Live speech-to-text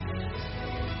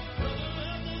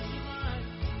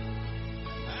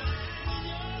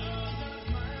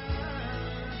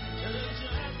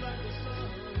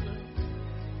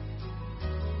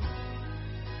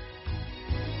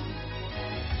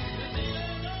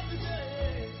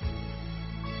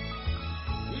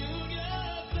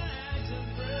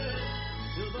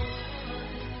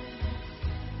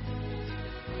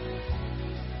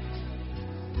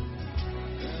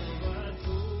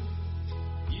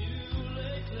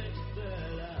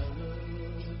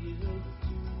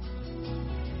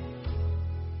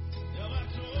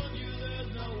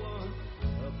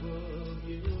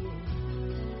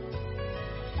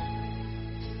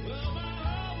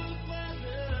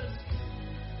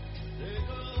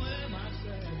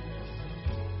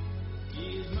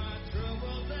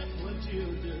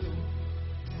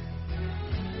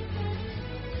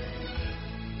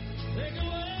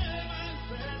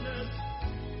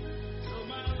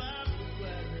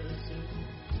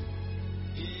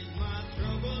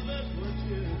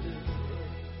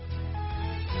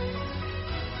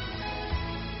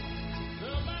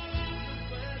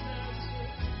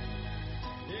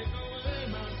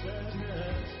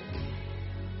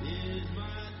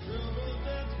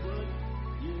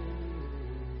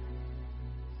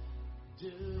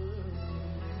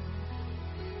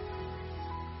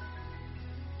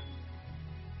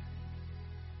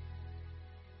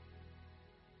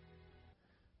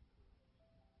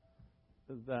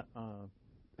Is that?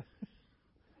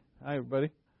 Hi,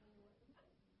 everybody.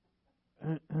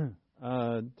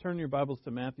 Turn your Bibles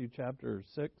to Matthew chapter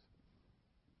 6.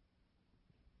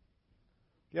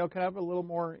 Gail, can I have a little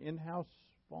more in-house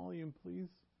volume, please?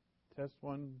 Test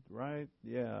one, right?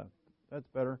 Yeah, that's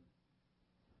better.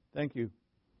 Thank you.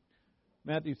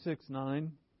 Matthew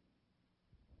 6:9.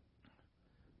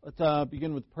 Let's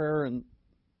begin with prayer, and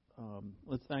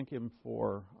let's thank Him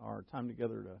for our time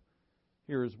together to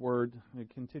hear His Word and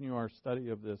continue our study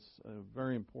of this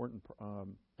very important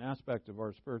aspect of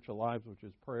our spiritual lives, which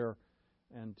is prayer,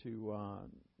 and to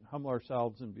humble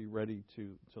ourselves and be ready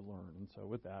to learn. And so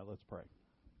with that, let's pray.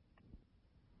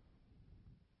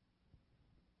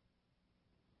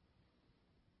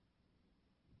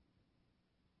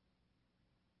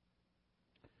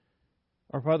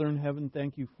 Our Father in heaven,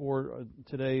 thank you for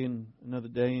today and another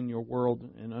day in your world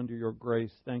and under your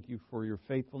grace. Thank you for your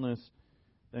faithfulness.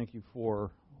 Thank you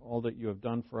for all that you have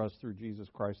done for us through Jesus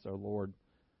Christ our Lord.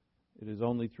 It is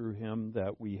only through Him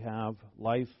that we have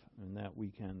life and that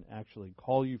we can actually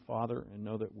call you Father and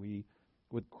know that we,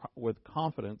 with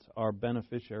confidence, are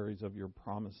beneficiaries of your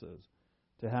promises.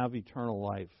 To have eternal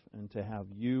life and to have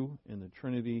you in the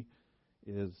Trinity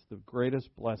is the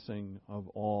greatest blessing of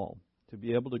all. To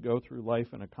be able to go through life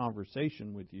in a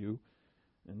conversation with you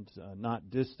and not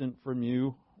distant from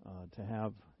you, to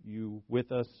have you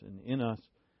with us and in us,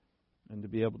 and to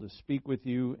be able to speak with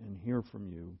you and hear from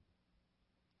you.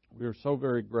 We are so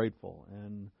very grateful.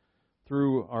 And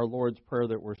through our Lord's Prayer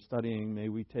that we're studying, may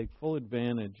we take full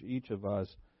advantage, each of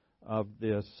us, of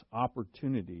this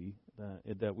opportunity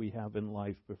that we have in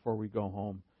life before we go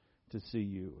home to see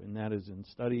you. And that is in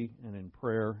study and in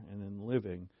prayer and in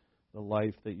living the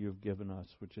life that you have given us,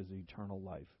 which is eternal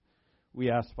life. We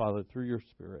ask, Father, through your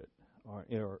Spirit,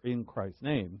 or in Christ's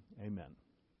name, amen.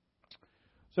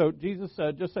 So Jesus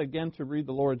said, just again to read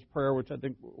the Lord's Prayer, which I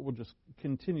think we'll just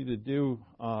continue to do,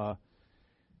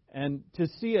 and to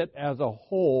see it as a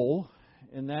whole,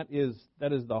 and that is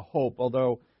the hope.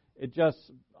 Although it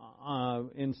just,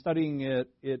 in studying it,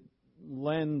 it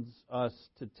lends us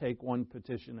to take one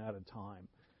petition at a time,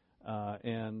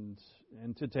 and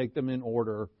to take them in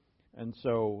order. And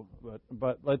so,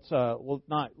 but let's we'll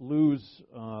not lose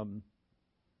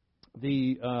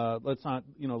let's not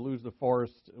lose the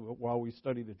forest while we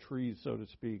study the trees, so to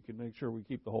speak, and make sure we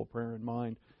keep the whole prayer in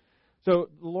mind. So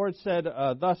the Lord said,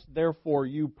 "Thus therefore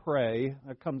you pray."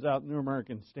 That comes out in New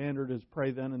American Standard as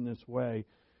 "pray then in this way."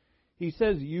 He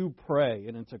says you pray,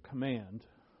 and it's a command.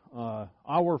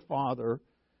 Our Father,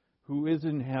 who is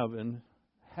in heaven,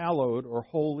 hallowed or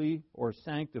holy or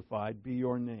sanctified be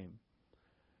your name.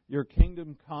 Your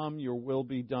kingdom come, your will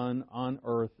be done on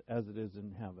earth as it is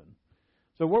in heaven.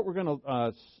 So what we're going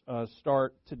to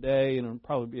start today, and it'll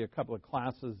probably be a couple of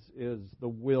classes, is the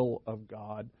will of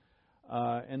God.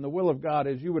 And the will of God,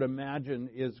 as you would imagine,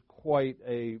 is quite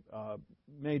a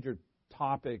major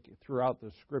topic throughout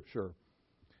the Scripture.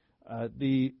 But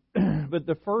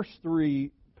the first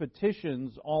three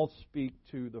petitions all speak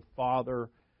to the Father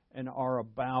and are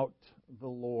about the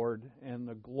Lord and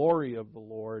the glory of the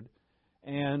Lord,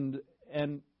 and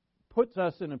puts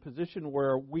us in a position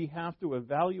where we have to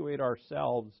evaluate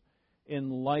ourselves in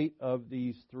light of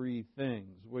these three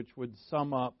things, which would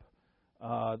sum up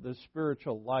the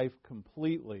spiritual life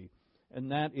completely.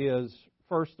 And that is,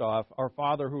 first off, our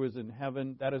Father who is in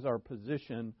heaven. That is our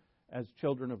position as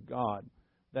children of God.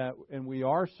 And we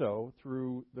are so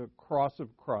through the cross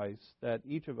of Christ, that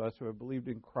each of us who have believed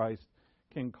in Christ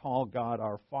can call God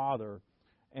our Father.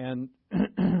 And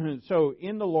so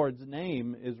in the Lord's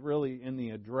name is really in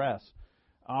the address,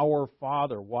 our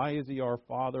Father. Why is He our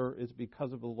Father? Is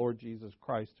because of the Lord Jesus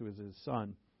Christ, who is His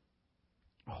Son.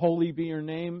 Holy be your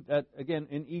name. That, again,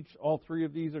 in all three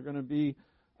of these are going to be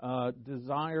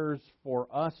desires for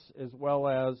us as well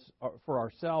as for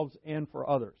ourselves and for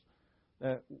others.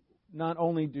 That not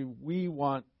only do we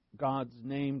want God's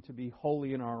name to be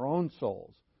holy in our own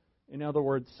souls, in other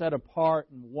words, set apart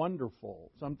and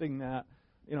wonderful, something that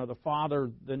the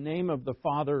Father, the name of the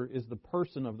Father is the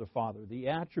person of the Father, the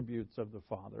attributes of the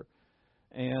Father.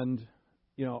 And,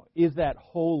 is that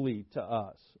holy to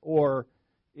us or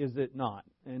is it not?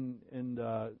 And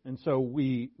so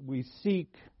we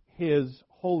seek His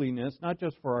holiness, not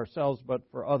just for ourselves but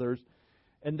for others.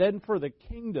 And then for the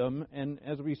kingdom, and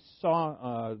as we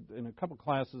saw in a couple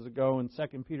classes ago in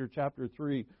 2 Peter chapter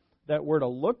 3, that we're to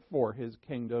look for His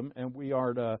kingdom and we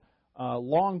are to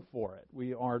long for it.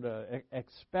 We are to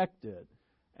expect it.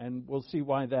 And we'll see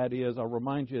why that is. I'll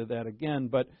remind you of that again.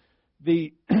 But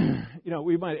we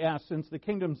might ask, since the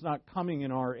kingdom's not coming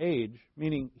in our age,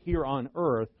 meaning here on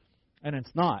earth, and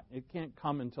it's not. It can't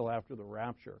come until after the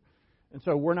rapture. And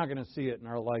so we're not going to see it in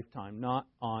our lifetime, not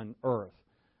on earth.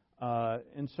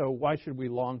 And so why should we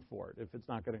long for it if it's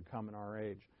not going to come in our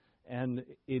age? And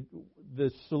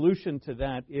the solution to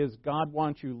that is God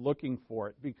wants you looking for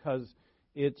it, because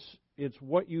it's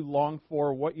what you long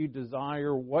for, what you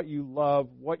desire, what you love,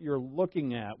 what you're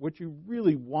looking at, what you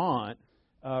really want,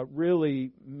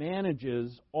 really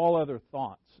manages all other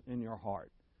thoughts in your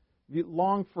heart. You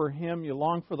long for Him, you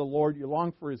long for the Lord, you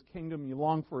long for His kingdom, you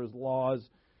long for His laws,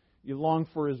 you long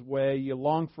for His way, you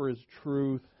long for His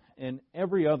truth, and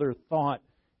every other thought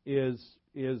is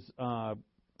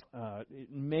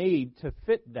made to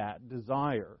fit that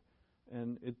desire.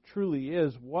 And it truly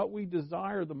is what we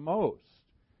desire the most.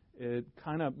 It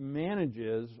kind of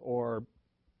manages or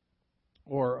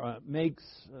makes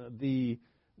the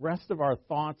rest of our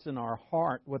thoughts in our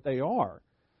heart what they are.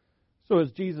 So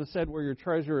as Jesus said, where your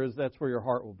treasure is, that's where your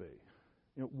heart will be.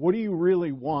 You know, what do you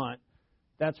really want?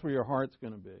 That's where your heart's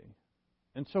going to be.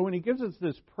 And so when He gives us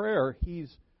this prayer,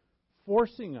 He's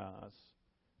forcing us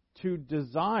to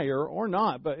desire, or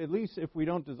not, but at least if we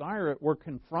don't desire it, we're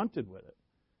confronted with it.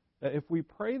 That if we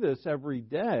pray this every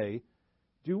day,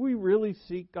 do we really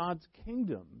seek God's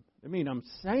kingdom? I mean, I'm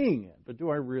saying it, but do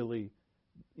I really,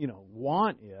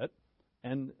 want it?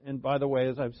 And by the way,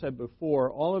 as I've said before,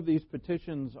 all of these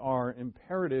petitions are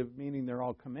imperative, meaning they're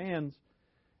all commands,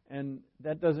 and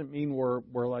that doesn't mean we're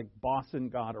like bossing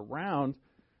God around,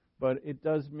 but it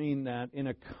does mean that in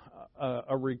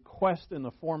a request in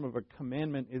the form of a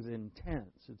commandment is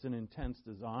intense. It's an intense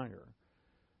desire.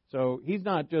 So He's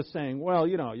not just saying, well,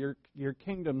 your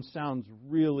kingdom sounds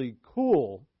really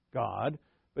cool, God,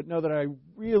 but know that I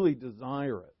really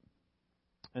desire it.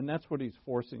 And that's what He's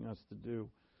forcing us to do.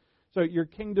 So your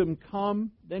kingdom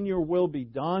come, then your will be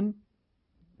done.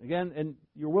 Again, and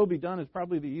your will be done is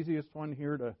probably the easiest one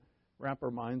here to wrap our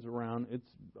minds around. It's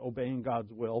obeying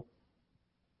God's will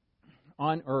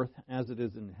on earth as it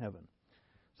is in heaven.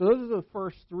 So those are the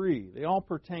first three. They all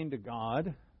pertain to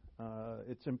God.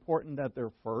 It's important that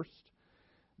they're first.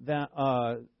 That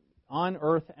on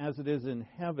earth as it is in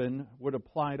heaven would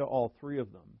apply to all three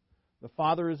of them. The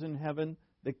Father is in heaven.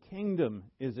 The kingdom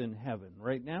is in heaven.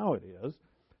 Right now it is.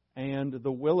 And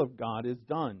the will of God is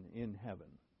done in heaven.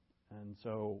 And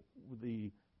so the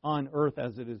on earth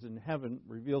as it is in heaven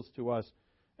reveals to us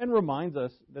and reminds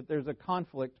us that there's a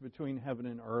conflict between heaven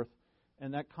and earth,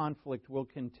 and that conflict will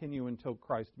continue until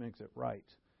Christ makes it right.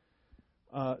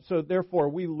 So therefore,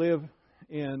 we live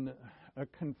in a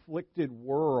conflicted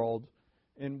world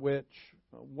in which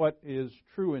what is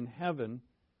true in heaven,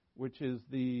 which is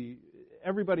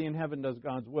everybody in heaven does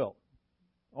God's will.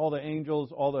 All the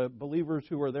angels, all the believers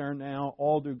who are there now,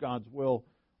 all do God's will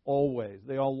always.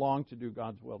 They all long to do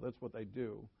God's will. That's what they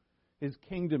do. His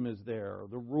kingdom is there.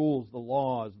 The rules, the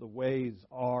laws, the ways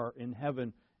are in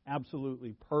heaven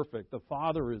absolutely perfect. The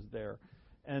Father is there.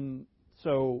 And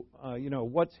so,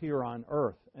 what's here on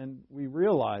earth? And we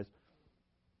realize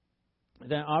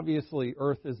that obviously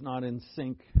earth is not in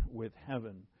sync with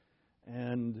heaven.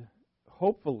 And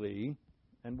hopefully,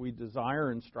 and we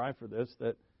desire and strive for this,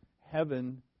 that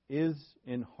heaven is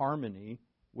in harmony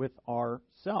with our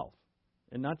self,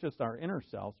 and not just our inner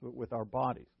selves, but with our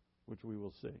bodies, which we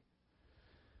will see.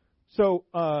 So,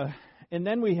 and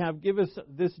then we have, give us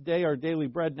this day our daily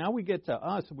bread. Now we get to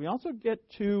us. We also get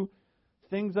to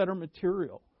things that are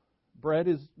material. Bread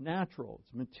is natural.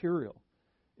 It's material.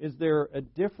 Is there a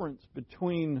difference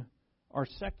between our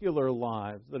secular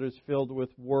lives that is filled with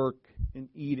work and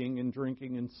eating and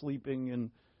drinking and sleeping and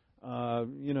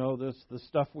the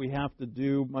stuff we have to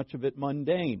do, much of it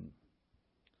mundane.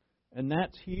 And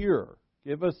that's here.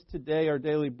 Give us today our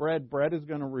daily bread. Bread is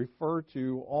going to refer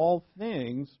to all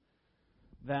things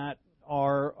that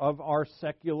are of our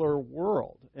secular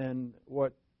world. And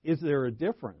is there a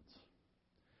difference?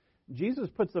 Jesus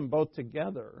puts them both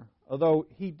together, although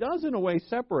He does in a way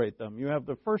separate them. You have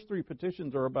the first three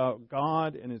petitions are about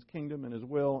God and His kingdom and His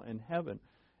will and heaven.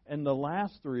 And the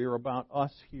last three are about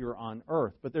us here on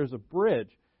earth. But there's a bridge.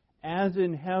 As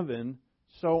in heaven,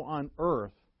 so on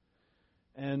earth.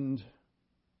 And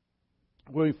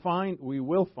we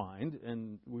will find,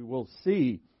 and we will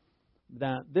see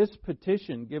that this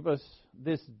petition, give us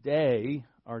this day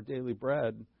our daily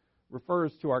bread,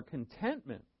 refers to our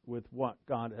contentment with what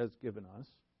God has given us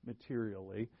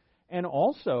materially, and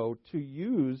also to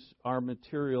use our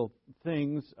material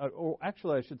things, or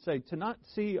actually I should say, to not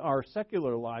see our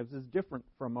secular lives as different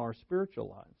from our spiritual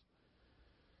lives.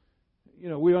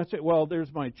 We want to say, well,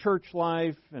 there's my church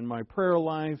life, and my prayer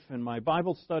life, and my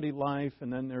Bible study life,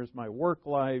 and then there's my work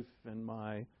life, and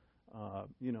my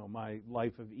my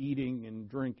life of eating and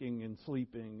drinking and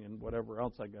sleeping and whatever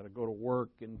else. I got to go to work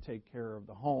and take care of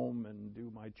the home and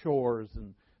do my chores.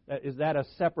 And is that a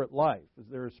separate life? Is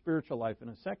there a spiritual life and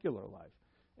a secular life?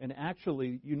 And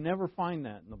actually, you never find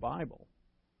that in the Bible.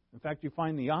 In fact, you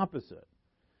find the opposite.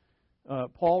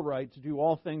 Paul writes, do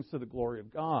all things to the glory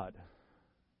of God.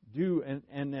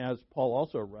 And as Paul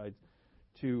also writes,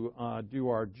 to do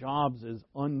our jobs as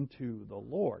unto the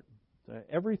Lord. So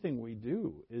everything we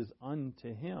do is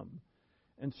unto Him.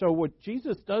 And so what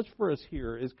Jesus does for us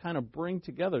here is kind of bring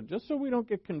together, just so we don't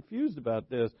get confused about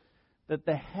this, that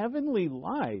the heavenly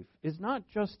life is not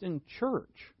just in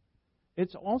church.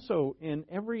 It's also in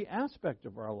every aspect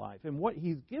of our life. And what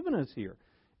He's given us here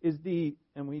is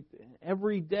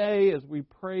every day as we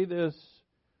pray this,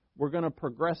 we're going to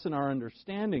progress in our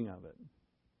understanding of it.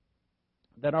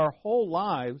 That our whole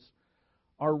lives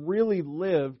are really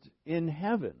lived in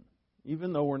heaven,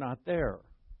 even though we're not there.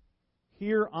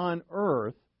 Here on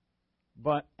earth,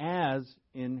 but as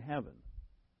in heaven.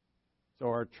 So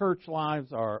our church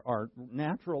lives, our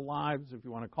natural lives, if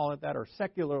you want to call it that, our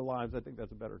secular lives, I think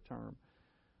that's a better term,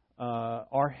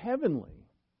 are heavenly.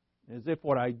 As if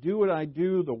what I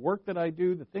do, the work that I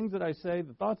do, the things that I say,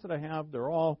 the thoughts that I have, they're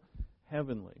all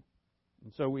heavenly.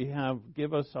 And so we have,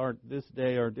 give us this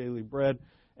day our daily bread,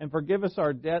 and forgive us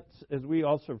our debts as we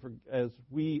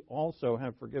also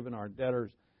have forgiven our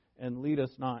debtors, and lead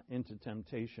us not into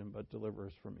temptation, but deliver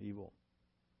us from evil.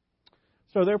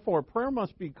 So therefore, prayer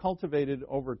must be cultivated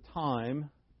over time.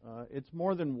 It's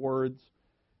more than words,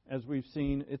 as we've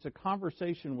seen. It's a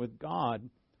conversation with God,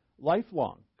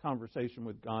 lifelong conversation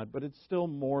with God, but it's still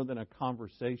more than a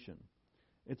conversation.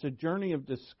 It's a journey of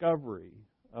discovery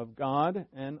of God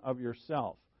and of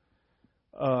yourself.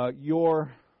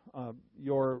 Your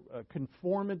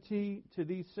conformity to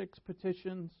these 6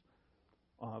 petitions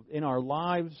in our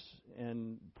lives,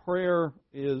 and prayer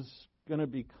is going to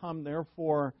become,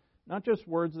 therefore, not just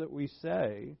words that we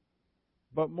say,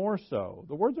 but more so.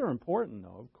 The words are important,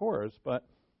 though, of course, but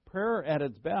prayer at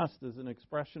its best is an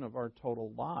expression of our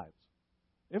total lives.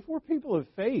 If we're people of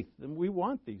faith, then we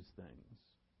want these things.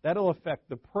 That'll affect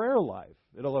the prayer life.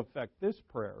 It'll affect this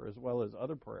prayer as well as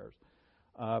other prayers.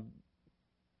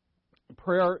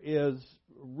 Prayer is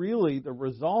really the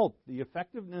result, the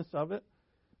effectiveness of it,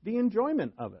 the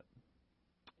enjoyment of it,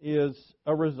 is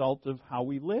a result of how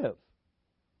we live.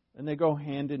 And they go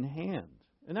hand in hand.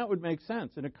 And that would make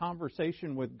sense. In a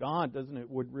conversation with God, doesn't it,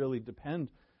 would really depend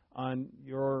on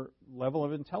your level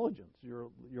of intelligence,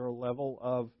 your level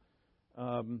of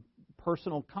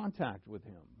personal contact with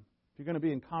Him. If you're going to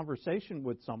be in conversation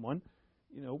with someone,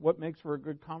 what makes for a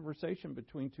good conversation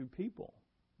between two people?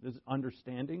 There's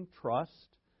understanding,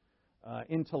 trust,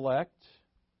 intellect,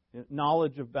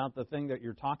 knowledge about the thing that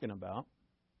you're talking about.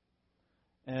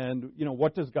 And,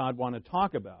 what does God want to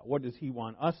talk about? What does He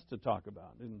want us to talk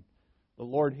about? And the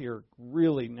Lord here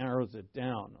really narrows it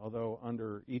down, although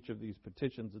under each of these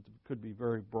petitions it could be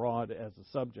very broad as a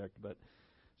subject.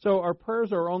 So our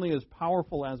prayers are only as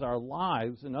powerful as our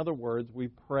lives. In other words, we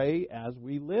pray as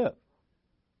we live.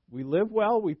 We live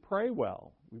well, we pray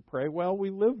well. We pray well, we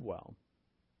live well.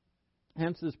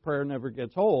 Hence, this prayer never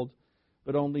gets old,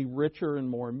 but only richer and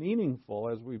more meaningful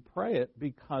as we pray it,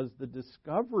 because the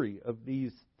discovery of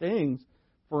these things,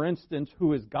 for instance,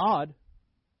 who is God,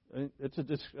 it's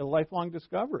a lifelong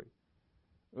discovery.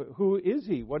 Who is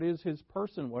He? What is His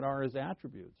person? What are His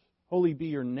attributes? Holy be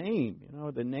your name.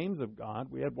 The names of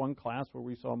God. We had one class where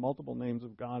we saw multiple names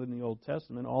of God in the Old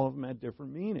Testament. All of them had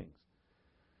different meanings.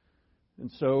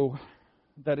 And so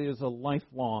that is a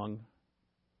lifelong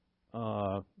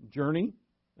journey.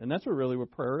 And that's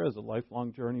what prayer is, a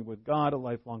lifelong journey with God, a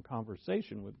lifelong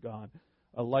conversation with God,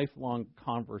 a lifelong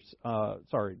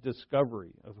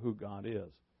discovery of who God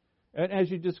is. And as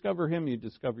you discover Him, you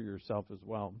discover yourself as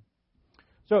well.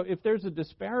 So if there's a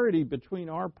disparity between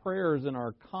our prayers and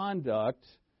our conduct,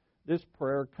 this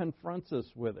prayer confronts us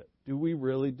with it. Do we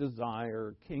really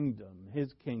desire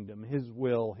His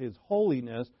will, His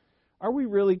holiness? Are we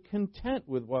really content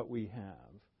with what we have?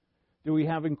 Do we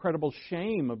have incredible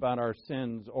shame about our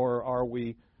sins, or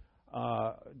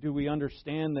do we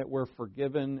understand that we're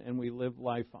forgiven and we live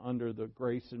life under the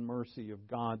grace and mercy of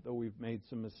God, though we've made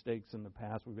some mistakes in the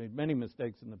past? We've made many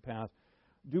mistakes in the past.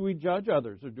 Do we judge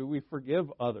others, or do we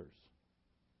forgive others?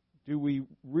 Do we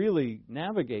really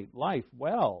navigate life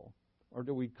well, or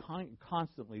do we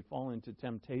constantly fall into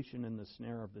temptation and the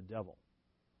snare of the devil?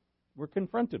 We're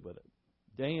confronted with it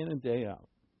day in and day out.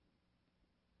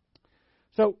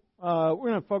 So we're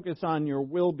going to focus on your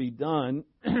will be done,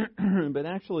 but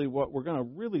actually what we're going to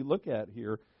really look at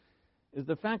here is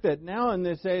the fact that now in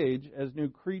this age, as new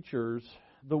creatures,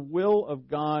 the will of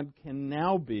God can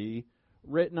now be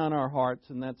written on our hearts,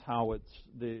 and that's how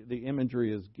the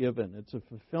imagery is given. It's a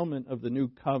fulfillment of the new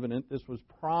covenant. This was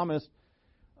promised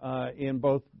in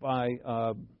both by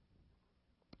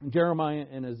Jeremiah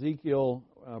and Ezekiel,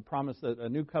 promised that a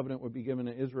new covenant would be given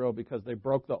to Israel because they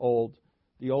broke the old.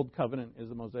 The old covenant is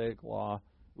the Mosaic law.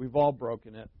 We've all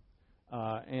broken it.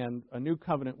 And a new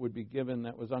covenant would be given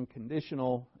that was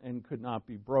unconditional and could not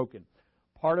be broken.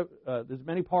 There's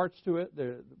many parts to it.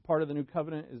 Part of the new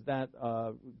covenant is that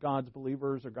God's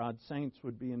believers or God's saints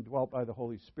would be indwelt by the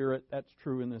Holy Spirit. That's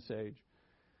true in this age.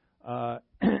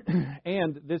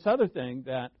 And this other thing,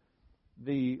 that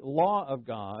the law of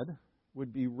God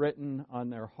would be written on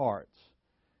their hearts.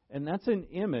 And that's an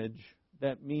image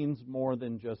that means more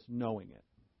than just knowing it.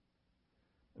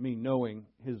 I mean, knowing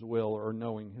His will or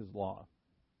knowing His law.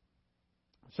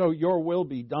 So, your will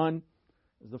be done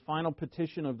is the final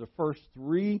petition of the first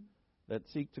three that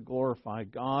seek to glorify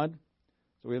God.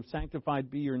 So we have sanctified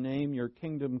be your name, your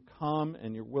kingdom come,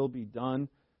 and your will be done.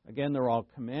 Again, they're all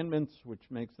commandments, which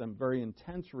makes them very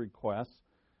intense requests.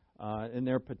 And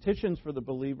they're petitions for the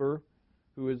believer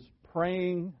who is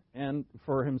praying and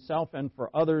for himself and for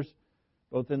others,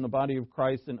 both in the body of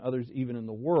Christ and others even in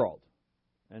the world.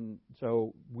 And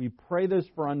so we pray this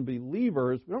for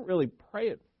unbelievers. We don't really pray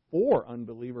it for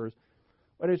unbelievers,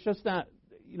 but it's just that,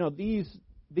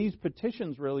 these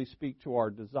petitions really speak to our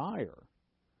desire.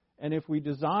 And if we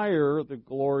desire the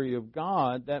glory of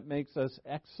God, that makes us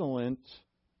excellent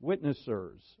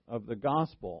witnessers of the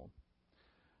gospel.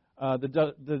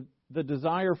 The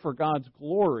desire for God's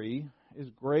glory is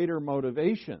greater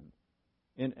motivation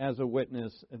as a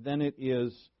witness than it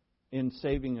is in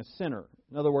saving a sinner.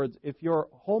 In other words, if your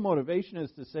whole motivation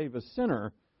is to save a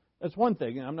sinner, that's one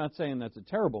thing. And I'm not saying that's a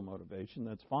terrible motivation.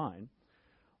 That's fine.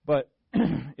 But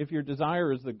if your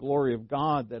desire is the glory of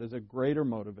God, that is a greater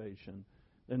motivation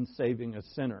than saving a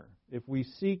sinner. If we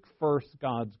seek first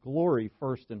God's glory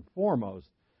first and foremost,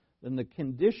 then the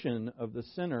condition of the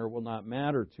sinner will not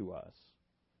matter to us.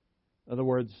 In other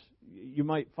words, you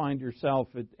might find yourself,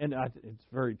 and it's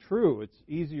very true, it's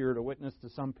easier to witness to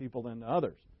some people than to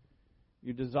others.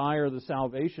 You desire the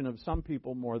salvation of some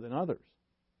people more than others.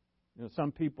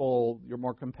 Some people you're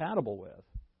more compatible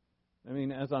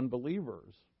with. As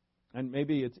unbelievers. And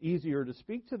maybe it's easier to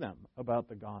speak to them about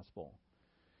the gospel.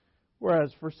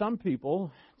 Whereas for some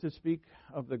people, to speak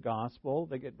of the gospel,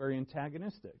 they get very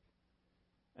antagonistic.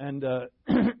 And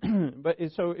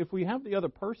so if we have the other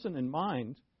person in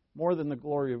mind more than the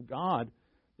glory of God,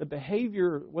 the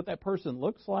behavior, what that person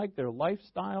looks like, their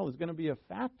lifestyle is going to be a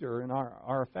factor in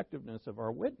our effectiveness of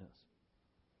our witness.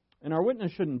 And our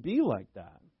witness shouldn't be like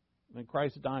that.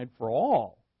 Christ died for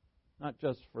all, not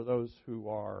just for those who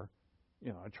are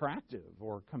attractive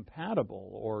or compatible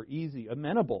or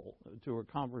amenable to a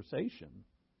conversation.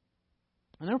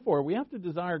 And therefore, we have to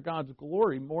desire God's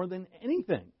glory more than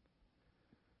anything.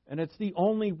 And it's the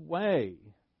only way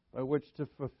by which to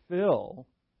fulfill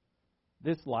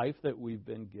this life that we've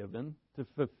been given, to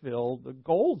fulfill the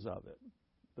goals of it.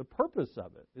 The purpose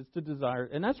of it is to desire.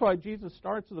 And that's why Jesus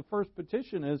starts with the first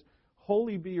petition is,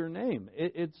 holy be your name.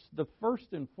 It's the first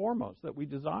and foremost that we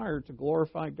desire to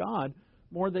glorify God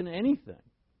more than anything.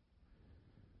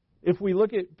 If we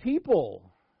look at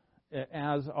people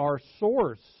as our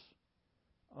source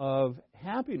of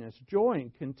happiness, joy,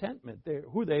 and contentment,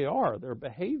 who they are, their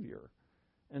behavior,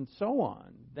 and so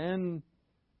on, then,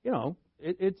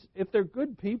 it's if they're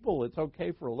good people, it's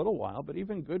okay for a little while, but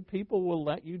even good people will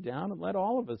let you down and let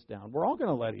all of us down. We're all going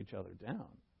to let each other down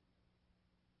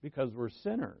because we're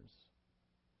sinners.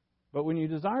 But when you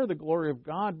desire the glory of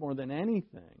God more than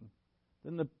anything,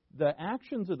 then the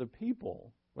actions of the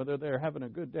people, whether they're having a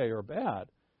good day or bad,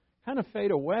 kind of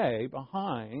fade away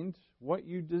behind what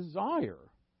you desire.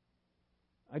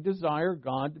 I desire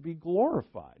God to be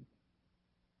glorified.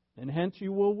 And hence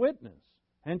you will witness.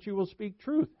 Hence you will speak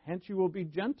truth. Hence you will be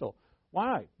gentle.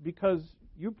 Why? Because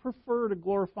you prefer to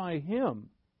glorify Him.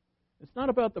 It's not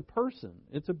about the person.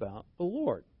 It's about the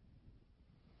Lord.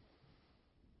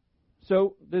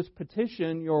 So this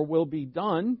petition, your will be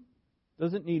done,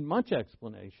 doesn't need much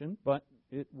explanation, but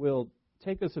it will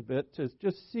take us a bit to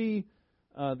just see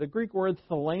the Greek word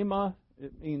thelema.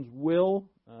 It means will,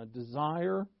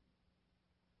 desire.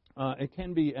 It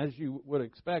can be, as you would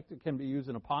expect, it can be used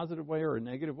in a positive way or a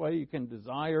negative way. You can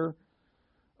desire.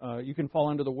 You can fall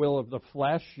under the will of the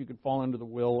flesh. You could fall under the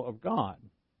will of God.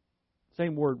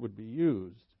 Same word would be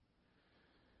used.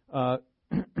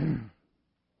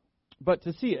 But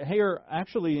to see it here,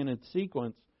 actually in its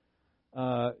sequence,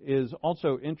 is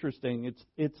also interesting.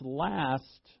 It's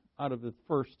last out of the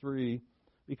first three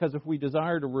Because if we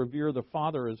desire to revere the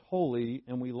Father as holy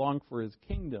and we long for His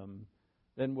kingdom,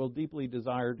 then we'll deeply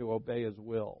desire to obey His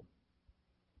will.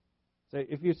 So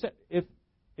if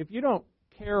you don't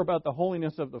care about the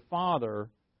holiness of the Father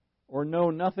or know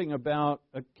nothing about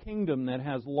a kingdom that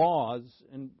has laws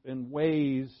and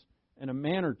ways and a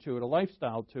manner to it, a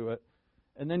lifestyle to it,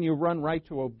 and then you run right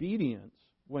to obedience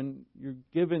when you're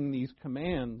given these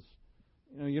commands,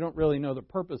 you don't really know the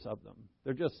purpose of them.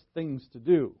 They're just things to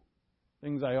do,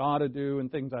 things I ought to do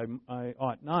and things I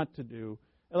ought not to do.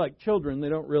 And like children, they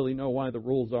don't really know why the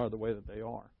rules are the way that they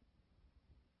are.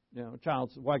 A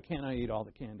child says, why can't I eat all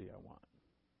the candy I want?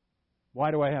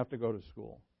 Why do I have to go to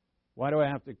school? Why do I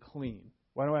have to clean?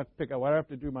 Why do I have to pick up? Why do I have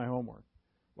to do my homework?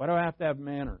 Why do I have to have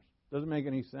manners? Doesn't make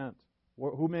any sense.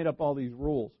 Who made up all these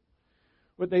rules?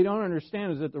 What they don't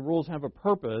understand is that the rules have a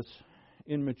purpose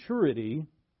in maturity.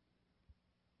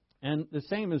 And the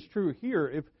same is true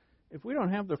here. If we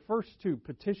don't have the first two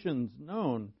petitions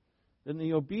known, then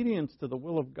the obedience to the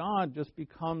will of God just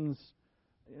becomes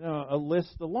a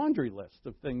laundry list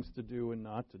of things to do and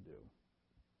not to do.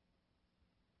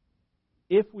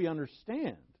 If we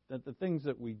understand that the things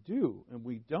that we do and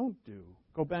we don't do,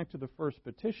 go back to the first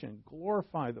petition,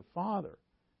 glorify the Father.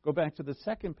 Go back to the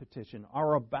second petition,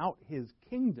 are about His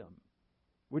kingdom,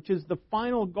 which is the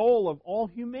final goal of all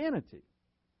humanity,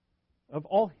 of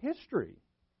all history,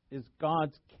 is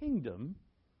God's kingdom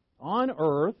on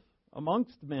earth,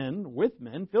 amongst men, with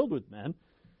men, filled with men,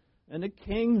 and a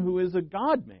king who is a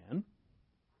God-man.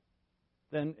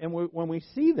 When we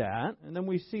see that, and then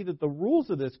we see that the rules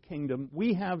of this kingdom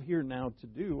we have here now to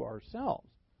do ourselves,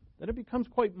 then it becomes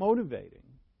quite motivating,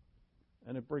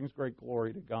 and it brings great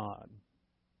glory to God.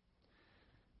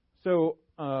 So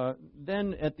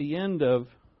then at the end of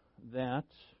that,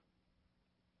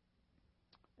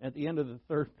 at the end of the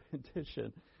third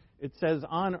petition, it says,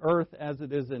 on earth as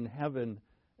it is in heaven,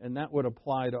 and that would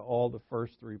apply to all the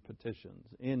first three petitions.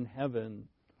 In heaven.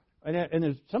 And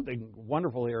there's something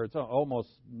wonderful here. It's almost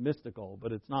mystical,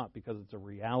 but it's not because it's a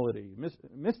reality.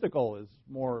 Mystical is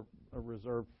more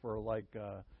reserved for what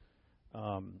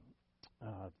am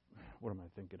I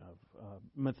thinking of?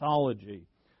 Mythology.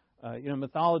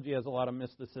 Mythology has a lot of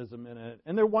mysticism in it,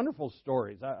 and they're wonderful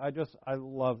stories. I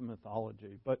love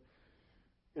mythology, but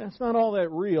it's not all that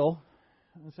real.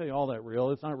 I say all that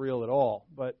real. It's not real at all.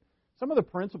 But some of the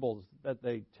principles that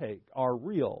they take are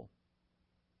real.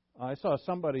 I saw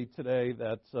somebody today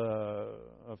that's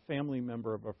a family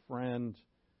member of a friend.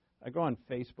 I go on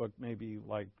Facebook maybe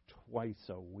like twice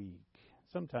a week,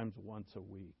 sometimes once a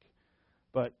week.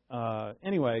 But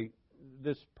anyway,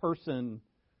 this person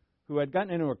who had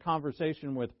gotten into a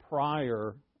conversation with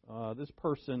prior, this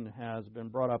person has been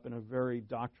brought up in a very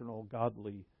doctrinal,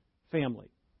 godly family.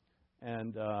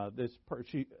 And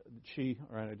she,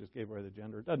 all right, I just gave away the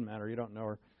gender. It doesn't matter. You don't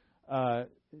know her.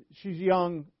 She's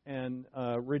young and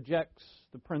rejects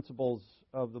the principles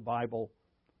of the Bible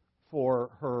for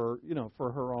her,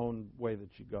 for her own way that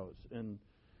she goes. And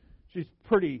she's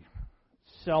pretty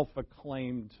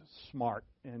self-acclaimed smart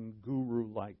and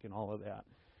guru-like and all of that.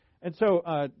 And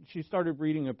so she started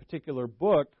reading a particular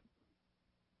book,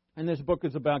 and this book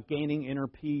is about gaining inner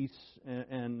peace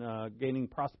and gaining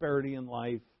prosperity in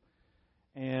life.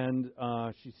 And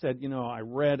she said, I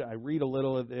read a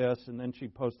little of this, and then she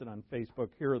posted on Facebook,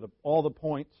 here are all the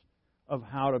points of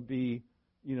how to be,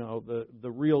 the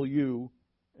real you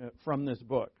from this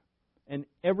book. And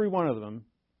every one of them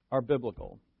are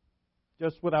biblical,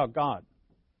 just without God.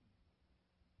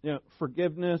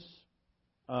 Forgiveness,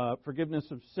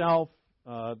 forgiveness of self.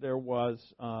 There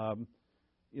was,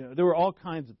 there were all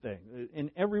kinds of things. In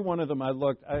every one of them I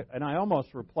looked, and I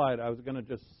almost replied. I was going to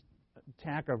just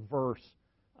tack a verse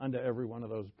onto every one of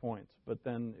those points, but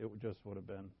then it just would have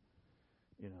been,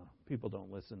 people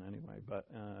don't listen anyway. But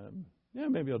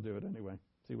maybe I'll do it anyway.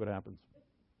 See what happens.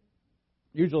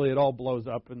 Usually it all blows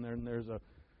up, and then there's a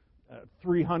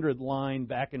 300-line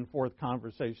back-and-forth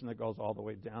conversation that goes all the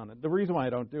way down. And the reason why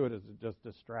I don't do it is it just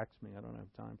distracts me. I don't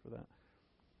have time for that.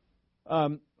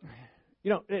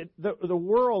 The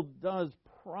world does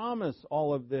promise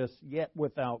all of this, yet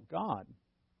without God.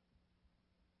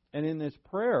 And in this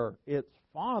prayer, it's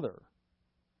Father.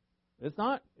 It's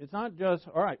not just,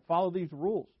 all right, follow these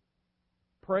rules.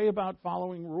 Pray about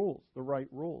following rules, the right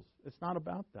rules. It's not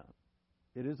about that.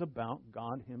 It is about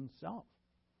God Himself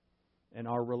and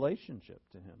our relationship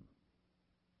to Him.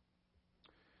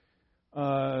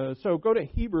 So go to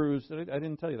Hebrews. I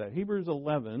didn't tell you that. Hebrews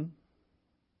 11,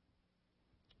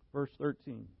 verse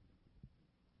 13.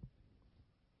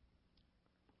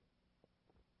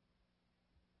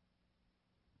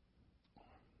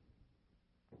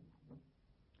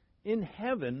 In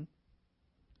heaven,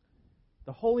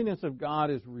 The holiness of God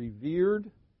is revered.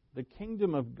 The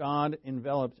kingdom of God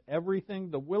envelops everything.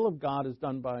 The will of God is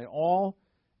done by all,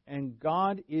 and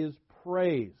God is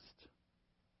praised.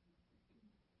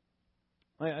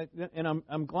 And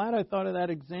I'm glad I thought of that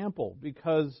example,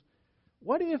 because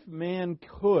what if man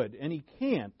could, and he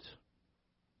can't?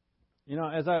 You know,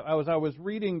 as I was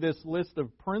reading this list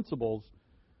of principles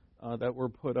that were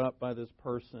put up by this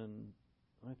person,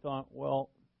 I thought, well,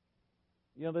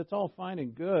 you know, that's all fine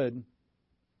and good,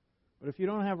 but if you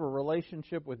don't have a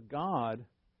relationship with God,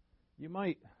 you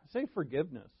might say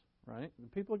forgiveness, right?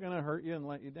 People are going to hurt you and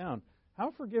let you down.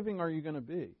 How forgiving are you going to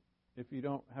be if you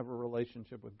don't have a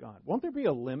relationship with God? Won't there be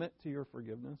a limit to your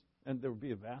forgiveness? And there would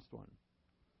be a vast one.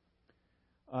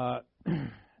 How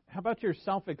about your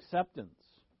self-acceptance?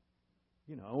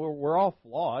 You know, we're all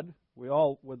flawed. We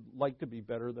all would like to be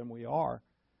better than we are.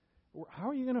 How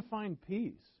are you going to find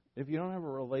peace if you don't have a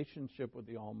relationship with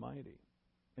the Almighty?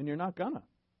 And you're not going to.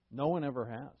 No one ever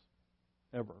has.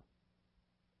 Ever.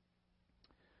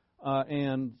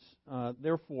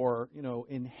 Therefore, you know,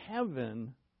 in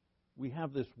heaven, we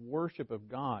have this worship of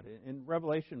God. In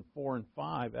Revelation 4 and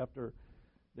 5, after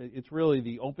it's really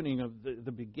the opening of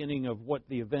the beginning of what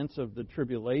the events of the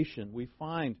tribulation, we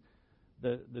find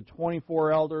the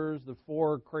 24 elders, the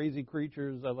 4 crazy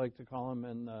creatures, I like to call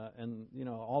them, and you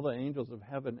know, all the angels of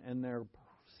heaven, and they're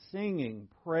singing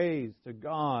praise to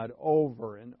God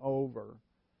over and over.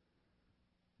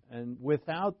 And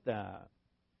without that,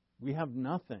 we have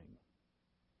nothing.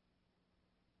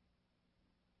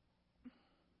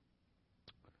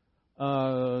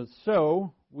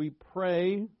 So we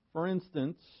pray, for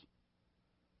instance,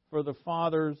 for the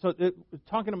Father. So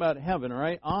talking about heaven,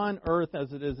 right? On earth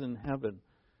as it is in heaven.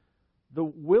 The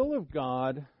will of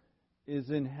God is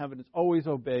in heaven. It's always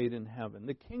obeyed in heaven.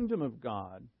 The kingdom of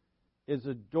God is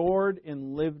adored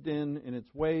and lived in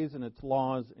its ways and its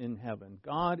laws in heaven.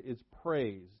 God is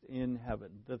praised in heaven.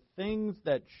 The things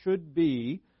that should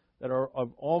be, that are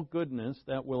of all goodness,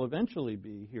 that will eventually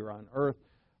be here on earth,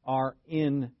 are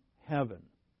in heaven.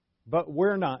 But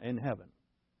we're not in heaven.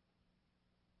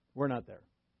 We're not there.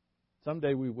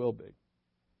 Someday we will be.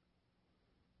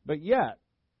 But yet,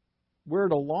 we're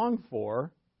to long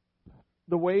for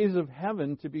the ways of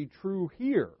heaven to be true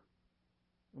here.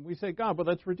 And we say, God, well,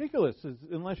 that's ridiculous.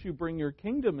 Unless you bring your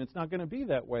kingdom, it's not going to be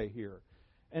that way here.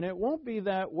 And it won't be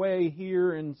that way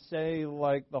here in, say,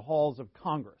 like the halls of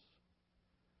Congress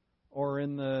or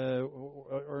in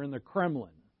the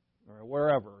Kremlin or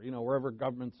wherever, you know, wherever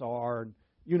governments are and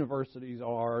universities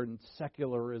are and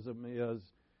secularism is.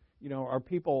 You know, are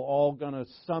people all going to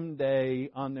someday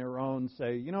on their own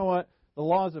say, you know what, the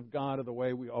laws of God are the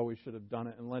way we always should have done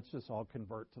it, and let's just all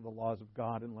convert to the laws of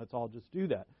God and let's all just do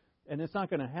that? And it's not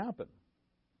going to happen.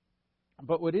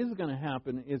 But what is going to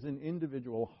happen is in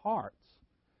individual hearts,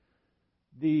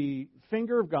 the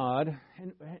finger of God,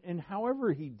 and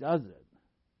however He does it,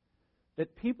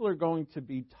 that people are going to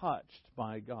be touched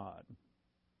by God.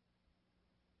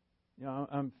 You know,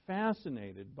 I'm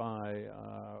fascinated by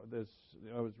this.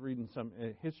 I was reading some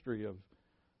history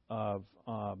of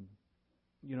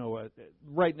you know,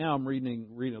 right now I'm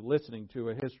listening to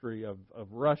a history of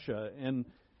Russia, and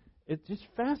it's just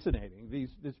fascinating.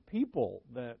 These people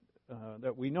that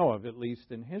we know of, at least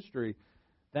in history,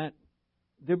 that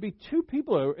there'd be two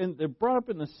people, and they're brought up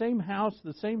in the same house,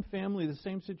 the same family, the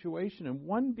same situation, and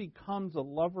one becomes a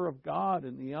lover of God,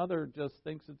 and the other just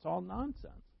thinks it's all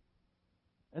nonsense.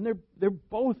 And they're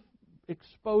both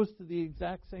exposed to the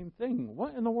exact same thing.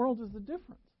 What in the world is the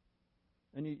difference?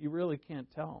 And you really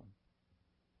can't tell.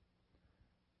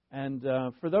 And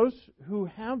for those who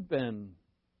have been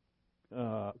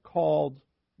called,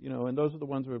 you know, and those are the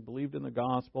ones who have believed in the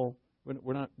gospel.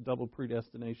 We're not double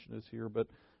predestinationists here, but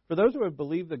for those who have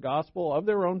believed the gospel of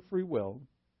their own free will,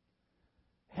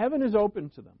 heaven is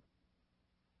open to them.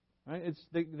 Right? It's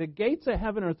the gates of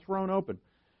heaven are thrown open.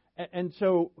 And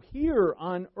so here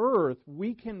on earth,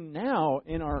 we can now,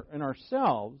 in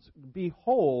ourselves,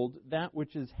 behold that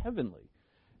which is heavenly.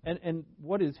 And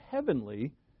what is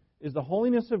heavenly is the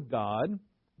holiness of God,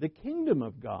 the kingdom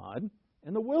of God,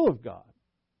 and the will of God.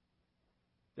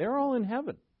 They're all in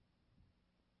heaven.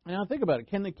 Now think about it.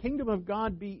 Can the kingdom of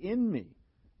God be in me?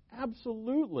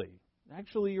 Absolutely.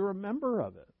 Actually, you're a member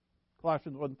of it.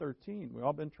 Colossians 1:13. We've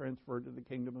all been transferred to the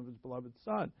kingdom of His beloved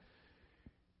Son.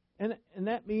 And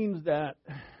that means that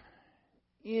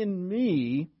in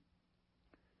me,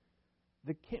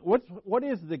 what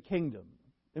is the kingdom?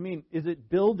 I mean, is it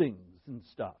buildings and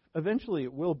stuff? Eventually,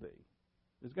 it will be.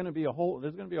 There's going to be a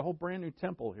whole brand new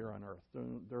temple here on earth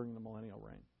during the millennial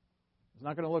reign. It's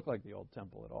not going to look like the old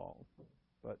temple at all,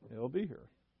 but it'll be here.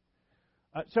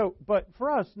 But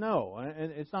for us, no.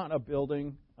 And it's not a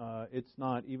building. It's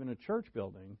not even a church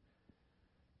building.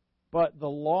 But the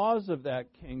laws of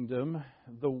that kingdom,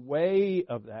 the way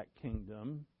of that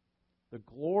kingdom, the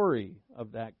glory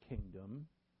of that kingdom,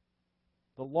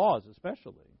 the laws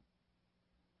especially,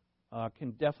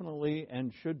 can definitely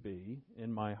and should be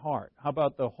in my heart. How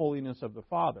about the holiness of the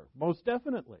Father? Most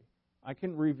definitely. I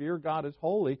can revere God as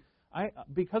holy.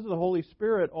 Because of the Holy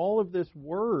Spirit, all of this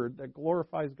word that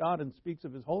glorifies God and speaks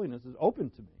of His holiness is open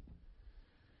to me.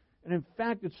 And in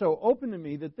fact, it's so open to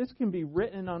me that this can be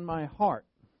written on my heart.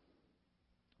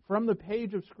 From the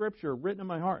page of Scripture, written in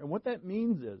my heart. And what that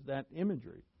means is, that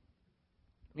imagery,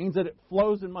 means that it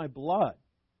flows in my blood,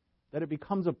 that it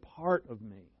becomes a part of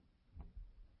me.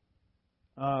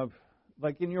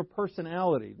 Like in your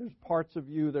personality, there's parts of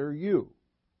you that are you.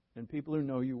 And people who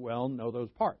know you well know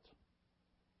those parts.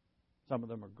 Some of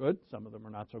them are good, some of them are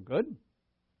not so good.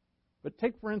 But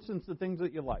take, for instance, the things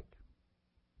that you like.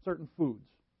 Certain foods,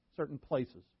 certain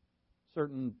places,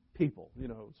 certain people,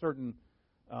 certain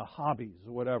hobbies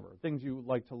or whatever, things you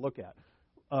like to look at.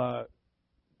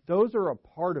 Those are a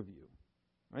part of you,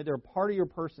 right? They're a part of your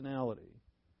personality.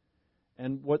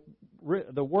 And what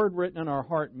the word written in our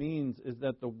heart means is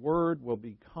that the word will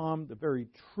become, the very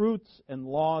truths and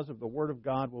laws of the Word of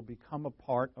God will become a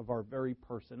part of our very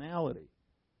personality.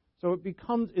 So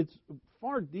it's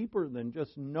far deeper than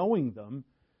just knowing them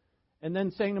and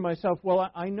then saying to myself,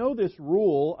 well, I know this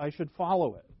rule, I should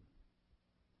follow it.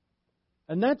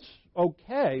 And that's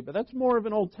okay, but that's more of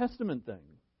an Old Testament thing.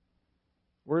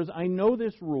 Whereas I know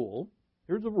this rule,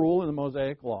 here's a rule in the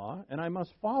Mosaic Law, and I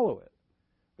must follow it.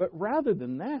 But rather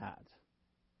than that,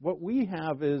 what we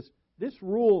have is this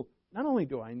rule, not only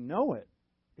do I know it,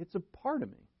 it's a part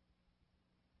of me.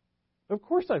 Of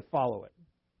course I follow it,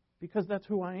 because that's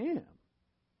who I am.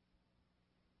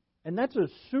 And that's a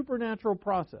supernatural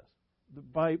process.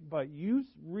 By you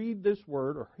read this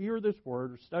word, or hear this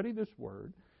word, or study this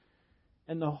word,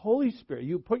 and the Holy Spirit,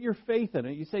 you put your faith in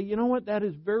it, you say, you know what, that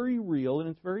is very real and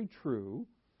it's very true,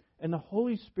 and the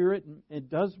Holy Spirit, it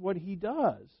does what He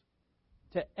does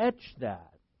to etch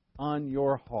that on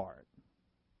your heart.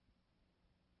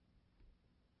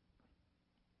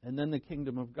 And then the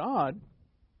kingdom of God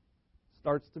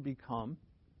starts to become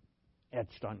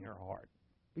etched on your heart,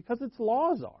 because its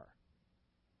laws are.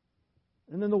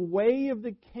 And then the way of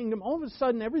the kingdom, all of a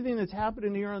sudden everything that's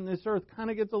happening here on this earth kind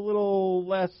of gets a little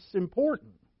less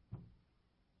important.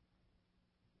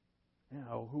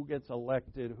 Who gets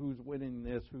elected, who's winning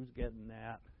this, who's getting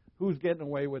that, who's getting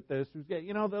away with this,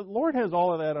 the Lord has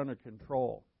all of that under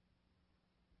control.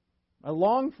 I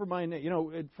long for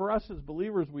for us as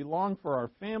believers, we long for our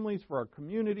families, for our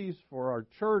communities, for our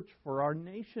church, for our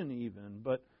nation even,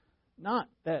 but not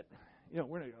that,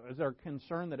 is our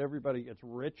concern that everybody gets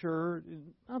richer?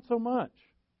 Not so much.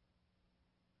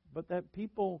 But that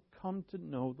people come to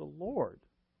know the Lord,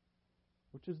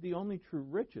 which is the only true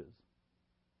riches.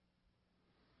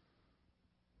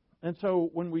 And so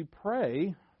when we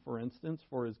pray, for instance,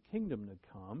 for His kingdom to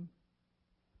come,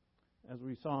 as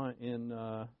we saw in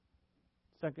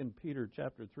 2 Peter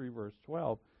chapter 3, verse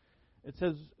 12, it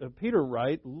says, Peter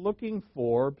writes, 2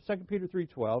 Peter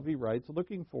 3:12, he writes,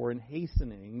 looking for and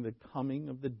hastening the coming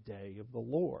of the day of the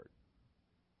Lord.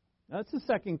 Now, that's the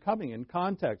second coming. In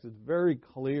context, it's very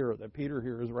clear that Peter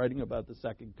here is writing about the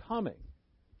second coming.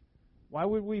 Why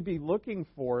would we be looking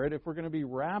for it if we're going to be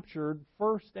raptured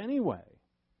first anyway?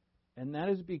 And that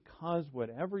is because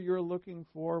whatever you're looking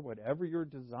for, whatever you're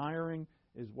desiring,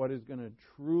 is what is going to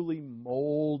truly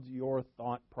mold your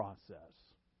thought process.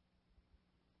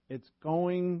 It's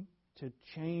going to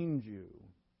change you.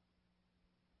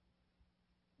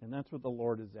 And that's what the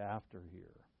Lord is after here.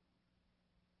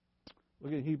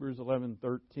 Look at Hebrews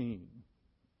 11:13.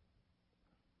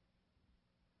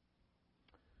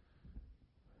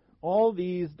 All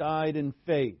these died in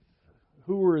faith.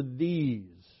 Who are these?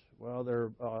 Well,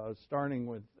 they're starting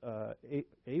with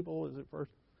Abel, is it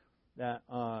first?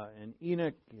 And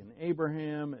Enoch and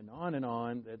Abraham and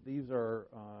on, that these are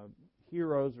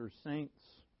heroes or saints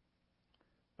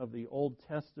of the Old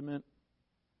Testament.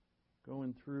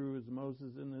 Going through, is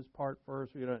Moses in this part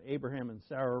first? We got Abraham and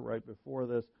Sarah right before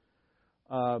this.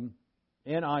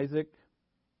 And Isaac.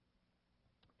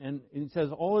 And it says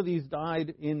all of these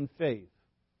died in faith.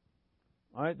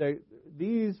 All right,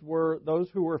 these were those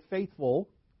who were faithful.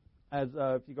 As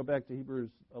if you go back to Hebrews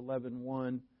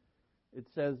 11:1, it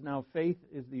says, now faith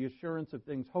is the assurance of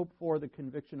things hoped for, the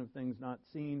conviction of things not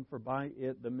seen, for by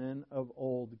it the men of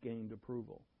old gained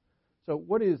approval. So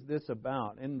what is this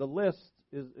about? And the list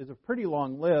is a pretty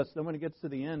long list. Then when it gets to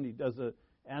the end, he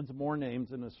adds more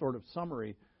names in a sort of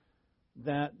summary.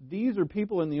 that these are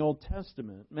people in the Old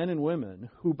Testament, men and women,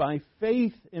 who by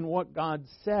faith in what God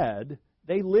said,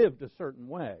 they lived a certain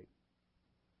way.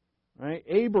 Right?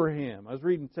 Abraham, I was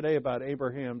reading today about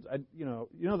Abraham's, you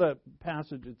know that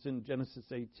passage that's in Genesis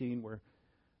 18 where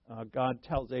God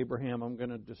tells Abraham, I'm going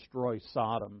to destroy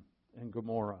Sodom and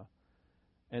Gomorrah.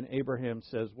 And Abraham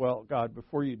says, well, God,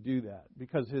 before you do that,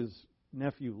 because his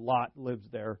nephew Lot lives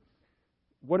there,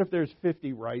 what if there's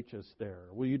 50 righteous there?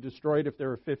 Will you destroy it if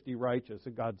there are 50 righteous?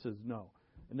 And God says, no.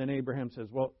 And then Abraham says,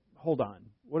 well, hold on.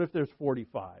 What if there's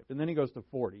 45? And then he goes to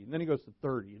 40, and then he goes to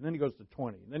 30, and then he goes to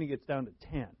 20, and then he gets down to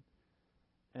 10.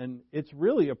 And it's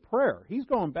really a prayer. He's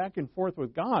going back and forth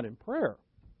with God in prayer.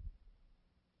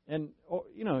 And,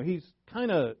 you know, he's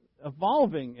kind of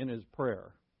evolving in his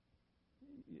prayer.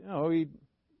 You know,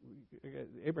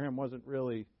 Abraham wasn't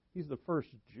really, he's the first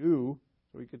Jew,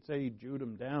 so we could say he Jewed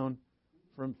him down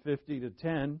from 50 to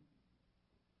 10.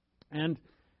 And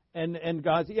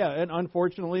God's, and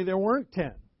unfortunately there weren't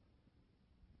 10.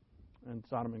 And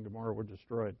Sodom and Gomorrah were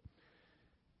destroyed.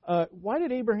 Why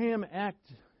did Abraham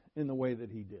act in the way that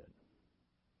he did,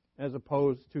 as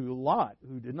opposed to Lot,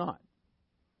 who did not?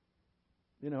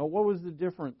 You know, what was the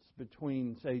difference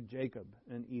between, say, Jacob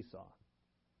and Esau?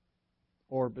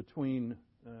 Or between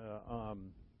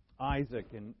Isaac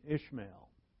and Ishmael?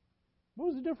 What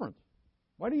was the difference?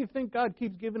 Why do you think God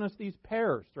keeps giving us these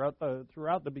pairs throughout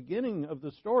the beginning of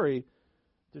the story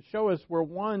to show us where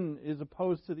one is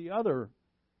opposed to the other,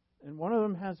 and one of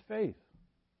them has faith?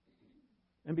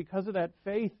 And because of that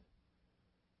faith,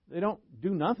 they don't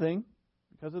do nothing.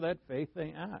 Because of that faith,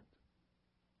 they act.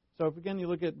 So if again you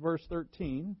look at verse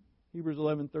 13, Hebrews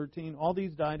 11:13, all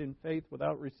these died in faith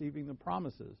without receiving the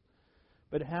promises.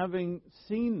 But having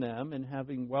seen them and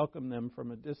having welcomed them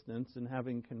from a distance and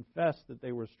having confessed that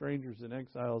they were strangers and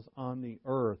exiles on the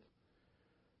earth.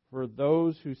 For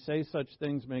those who say such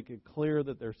things make it clear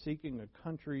that they're seeking a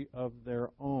country of their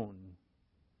own.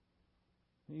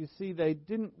 You see,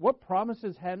 what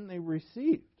promises hadn't they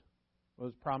received? It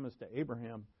was promised to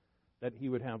Abraham that he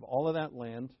would have all of that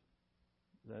land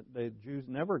that the Jews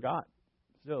never got.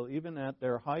 Still, even at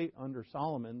their height under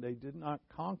Solomon, they did not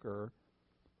conquer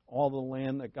all the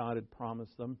land that God had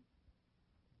promised them.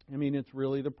 I mean, it's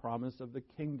really the promise of the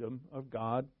kingdom of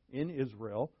God in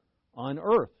Israel on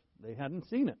earth. They hadn't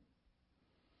seen it.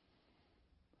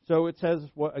 So it says,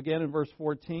 again in verse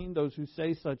 14, those who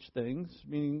say such things,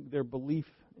 meaning their belief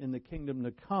in the kingdom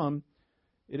to come,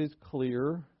 it is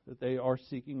clear that they are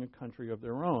seeking a country of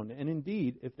their own. And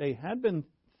indeed, if they had been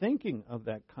thinking of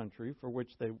that country from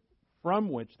which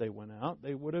they went out,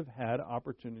 they would have had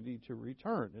opportunity to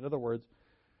return. In other words,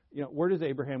 you know, where does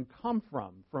Abraham come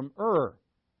from? From Ur.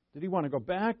 Did he want to go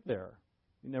back there?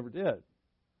 He never did.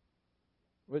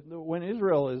 When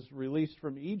Israel is released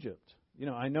from Egypt, you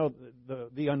know, I know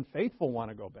the unfaithful want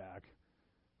to go back,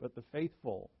 but the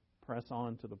faithful press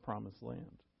on to the promised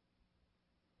land.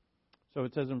 So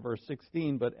it says in verse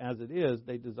 16, but as it is,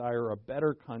 they desire a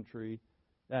better country,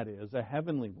 that is, a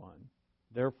heavenly one.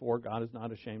 Therefore, God is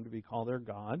not ashamed to be called their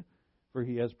God, for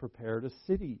he has prepared a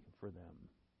city for them.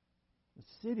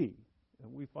 A city.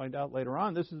 And we find out later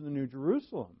on, this is the New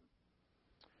Jerusalem.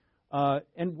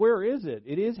 And where is it?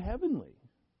 It is heavenly,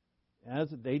 as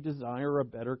they desire a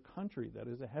better country, that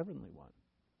is a heavenly one.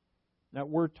 Now,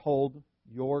 we're told,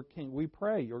 we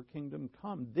pray, your kingdom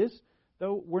come. This,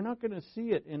 though we're not going to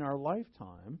see it in our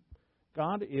lifetime,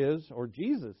 God is, or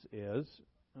Jesus is,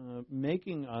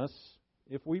 making us,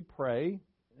 if we pray,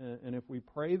 and if we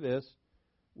pray this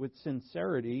with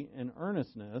sincerity and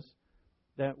earnestness,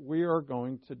 that we are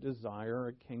going to desire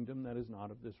a kingdom that is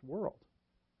not of this world.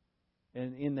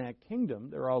 And in that kingdom,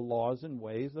 there are laws and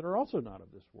ways that are also not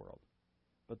of this world.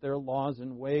 But there are laws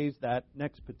and ways, that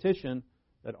next petition,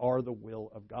 that are the will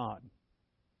of God.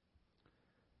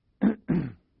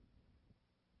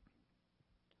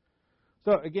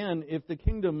 So again, if the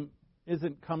kingdom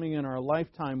isn't coming in our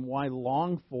lifetime, why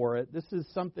long for it? This is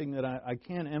something that I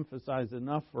can't emphasize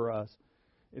enough for us.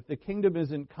 If the kingdom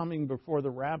isn't coming before the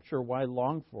rapture, why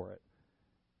long for it?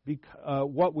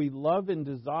 What we love and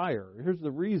desire, here's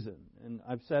the reason, and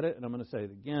I've said it and I'm going to say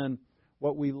it again,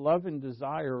 what we love and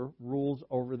desire rules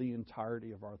over the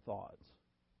entirety of our thoughts.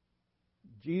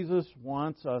 Jesus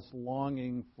wants us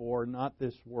longing for not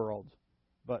this world,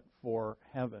 but for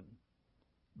heaven.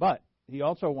 But he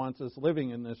also wants us living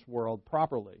in this world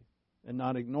properly and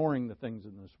not ignoring the things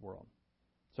in this world.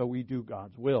 So we do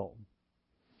God's will.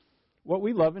 What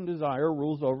we love and desire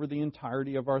rules over the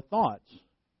entirety of our thoughts.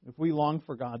 If we long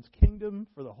for God's kingdom,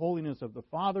 for the holiness of the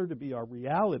Father to be our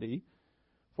reality,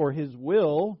 for his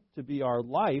will to be our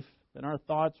life, then our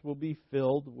thoughts will be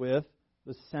filled with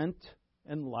the scent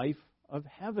and life of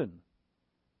heaven.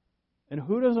 And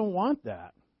who doesn't want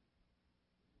that?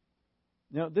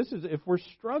 Now, this is, if we're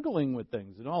struggling with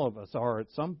things, and all of us are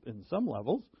in some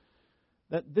levels,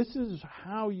 that this is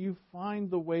how you find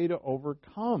the way to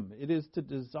overcome. It is to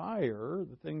desire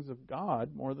the things of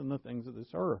God more than the things of this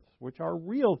earth, which are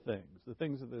real things. The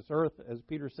things of this earth, as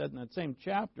Peter said in that same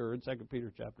chapter, in 2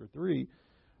 Peter chapter 3,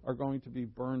 are going to be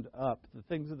burned up. The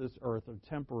things of this earth are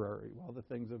temporary, while the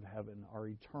things of heaven are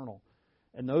eternal.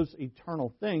 And those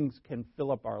eternal things can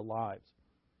fill up our lives.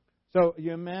 So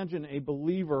you imagine a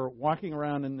believer walking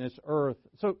around in this earth.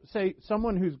 So say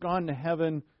someone who's gone to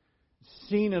heaven,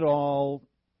 seen it all,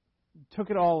 took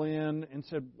it all in, and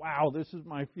said, wow, this is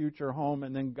my future home,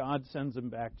 and then God sends him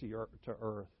back to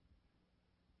earth.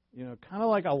 You know, kind of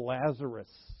like a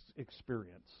Lazarus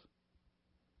experience,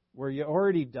 where you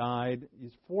already died.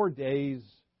 He's 4 days,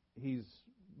 he's,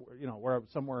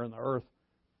 somewhere in the earth,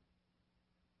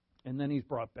 and then he's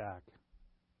brought back.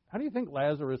 How do you think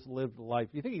Lazarus lived life?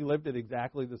 Do you think he lived it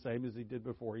exactly the same as he did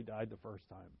before he died the first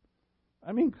time?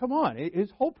 I mean, come on. His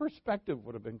whole perspective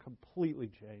would have been completely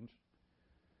changed.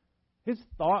 His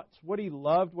thoughts, what he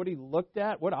loved, what he looked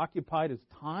at, what occupied his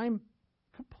time,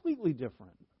 completely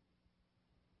different.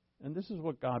 And this is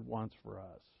what God wants for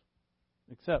us.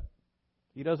 Except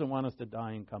he doesn't want us to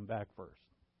die and come back first.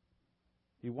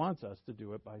 He wants us to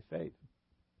do it by faith.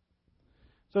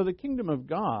 So the kingdom of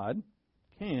God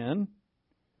can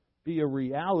be a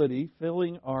reality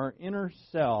filling our inner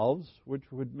selves, which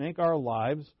would make our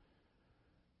lives,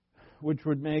 which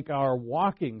would make our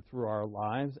walking through our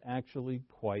lives actually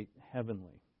quite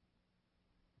heavenly.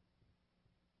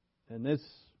 And this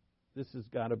has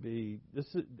got to be,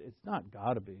 it's not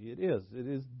got to be, it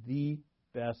is the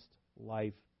best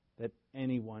life that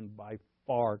anyone by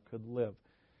far could live.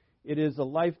 It is a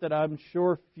life that I'm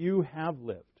sure few have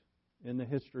lived in the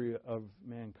history of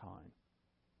mankind.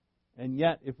 And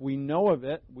yet, if we know of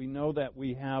it, we know that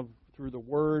we have, through the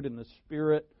Word and the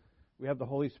Spirit, we have the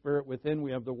Holy Spirit within,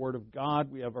 we have the Word of God,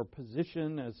 we have our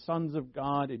position as sons of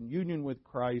God in union with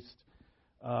Christ.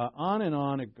 On and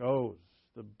on it goes.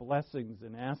 The blessings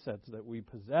and assets that we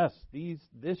possess,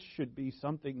 this should be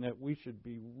something that we should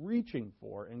be reaching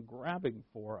for and grabbing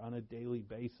for on a daily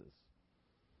basis.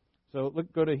 So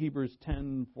go to Hebrews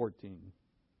 10:14.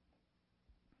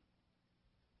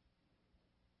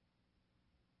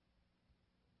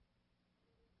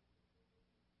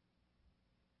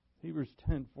 Hebrews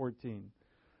 10:14.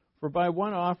 For by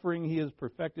one offering he has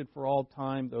perfected for all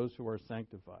time those who are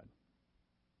sanctified.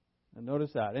 And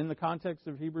notice that. In the context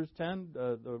of Hebrews 10,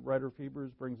 the writer of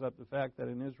Hebrews brings up the fact that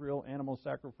in Israel, animal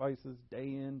sacrifices day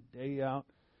in, day out.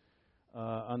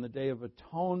 On the Day of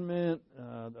Atonement,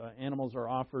 the animals are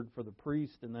offered for the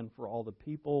priest and then for all the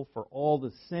people, for all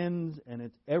the sins, and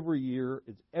it's every year,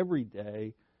 it's every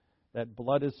day that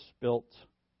blood is spilt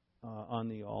on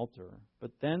the altar.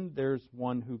 But then there's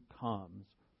one who comes,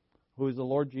 who is the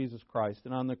Lord Jesus Christ.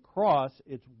 And on the cross,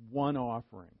 it's one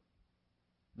offering.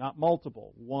 Not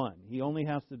multiple, one. He only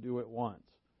has to do it once.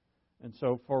 And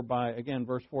so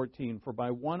verse 14, for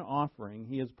by one offering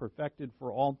he has perfected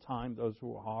for all time those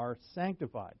who are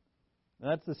sanctified. Now,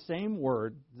 that's the same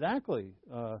word, exactly.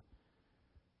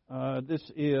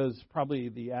 This is probably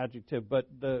the adjective, but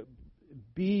the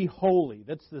be holy,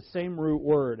 that's the same root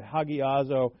word,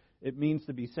 hagiazo. It means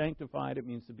to be sanctified. It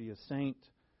means to be a saint.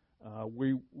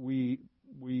 We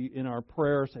in our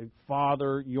prayer say,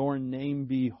 Father, your name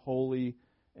be holy.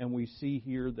 And we see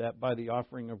here that by the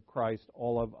offering of Christ,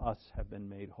 all of us have been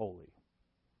made holy.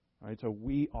 All right, so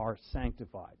we are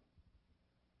sanctified.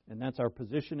 And that's our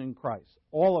position in Christ.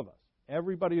 All of us.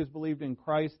 Everybody who's believed in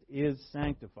Christ is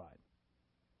sanctified.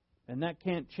 And that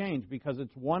can't change because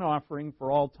it's one offering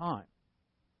for all time.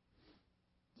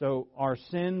 So our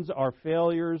sins, our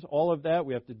failures, all of that,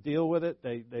 we have to deal with it.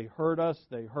 They hurt us.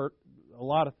 They hurt a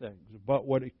lot of things. But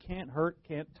what it can't hurt,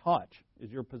 can't touch, is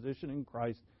your position in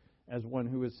Christ as one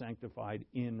who is sanctified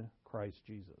in Christ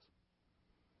Jesus.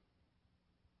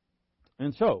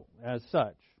 And so, as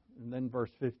such, and then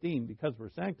verse 15, because we're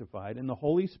sanctified, and the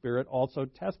Holy Spirit also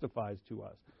testifies to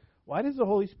us. Why does the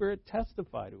Holy Spirit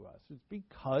testify to us? It's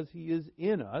because He is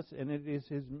in us, and it is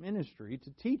His ministry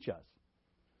to teach us.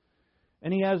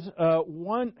 And He has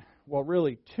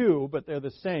two, but they're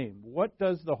the same. What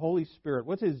does the Holy Spirit,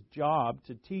 what's His job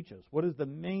to teach us? What is the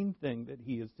main thing that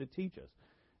He is to teach us?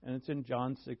 And it's in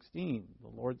John 16. The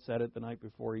Lord said it the night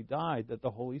before He died, that the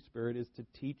Holy Spirit is to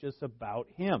teach us about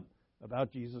Him,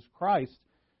 about Jesus Christ.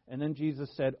 And then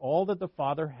Jesus said, all that the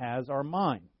Father has are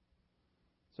mine.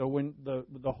 So when the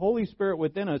Holy Spirit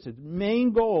within us, its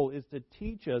main goal is to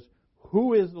teach us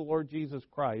who is the Lord Jesus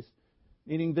Christ,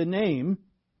 meaning the name,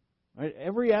 right?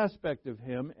 Every aspect of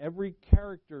Him, every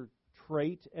character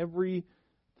trait, everything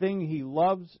He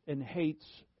loves and hates,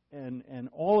 and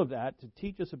all of that to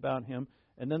teach us about Him.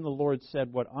 And then the Lord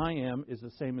said, what I am is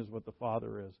the same as what the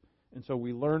Father is. And so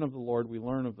we learn of the Lord, we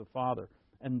learn of the Father.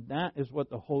 And that is what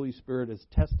the Holy Spirit is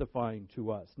testifying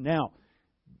to us. Now,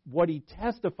 what He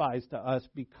testifies to us,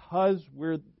 because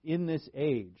we're in this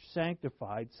age,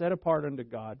 sanctified, set apart unto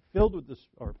God, filled with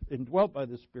or indwelt by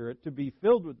the Spirit, to be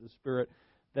filled with the Spirit,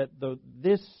 that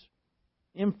this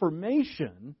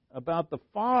information about the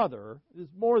Father is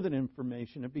more than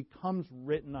information. It becomes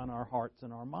written on our hearts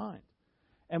and our minds.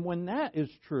 And when that is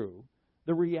true,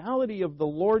 the reality of the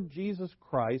Lord Jesus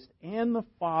Christ and the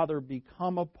Father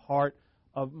become a part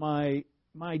of my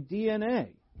DNA,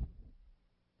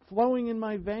 flowing in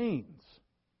my veins.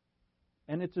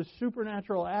 And it's a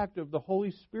supernatural act of the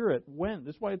Holy Spirit.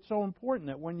 That's why it's so important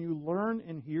that when you learn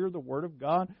and hear the Word of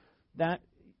God, that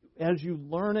as you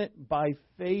learn it by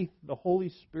faith, the Holy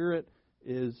Spirit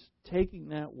is taking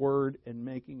that Word and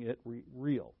making it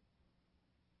real.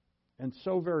 And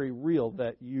so very real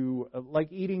that you,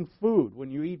 like eating food. When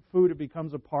you eat food, it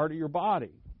becomes a part of your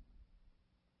body.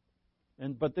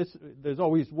 But there's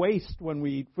always waste when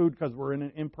we eat food because we're in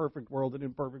an imperfect world and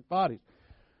imperfect bodies.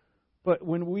 But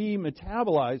when we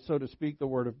metabolize, so to speak, the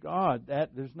Word of God,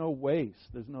 there's no waste,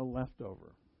 there's no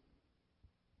leftover.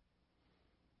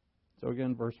 So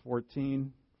again, verse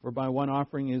 14, for by one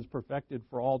offering is perfected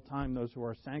for all time those who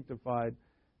are sanctified,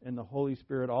 and the Holy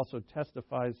Spirit also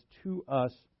testifies to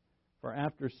us, for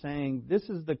after saying, this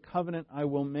is the covenant I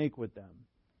will make with them.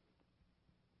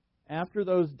 After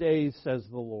those days, says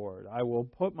the Lord, I will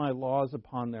put my laws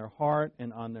upon their heart,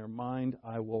 and on their mind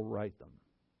I will write them.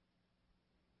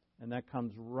 And that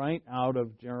comes right out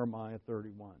of Jeremiah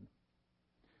 31.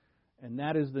 And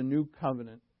that is the new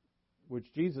covenant,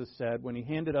 which Jesus said when He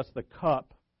handed us the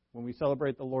cup, when we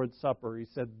celebrate the Lord's Supper, He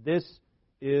said, this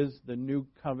is the new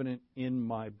covenant in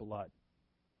my blood.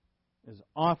 As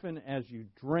often as you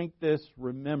drink this,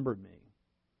 remember me.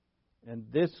 And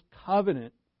this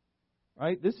covenant,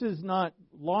 right? This is not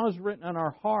laws written on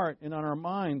our heart and on our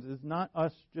minds, is not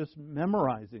us just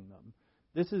memorizing them.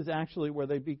 This is actually where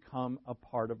they become a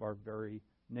part of our very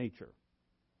nature.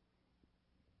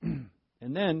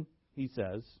 And then he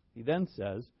then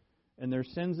says, and their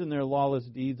sins and their lawless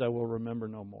deeds I will remember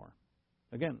no more.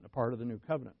 Again, a part of the new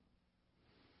covenant.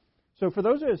 So for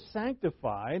those who are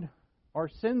sanctified, our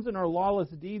sins and our lawless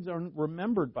deeds are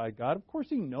remembered by God. Of course,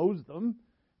 He knows them,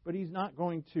 but He's not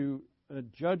going to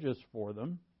judge us for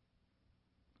them.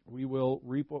 We will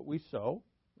reap what we sow.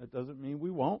 That doesn't mean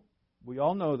we won't. We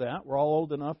all know that. We're all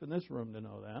old enough in this room to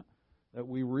know that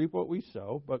we reap what we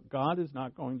sow, but God is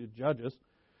not going to judge us.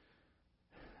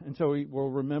 And so He will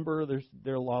remember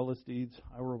their lawless deeds.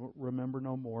 I will remember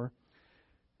no more.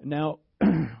 Now,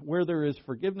 where there is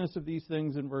forgiveness of these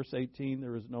things in verse 18,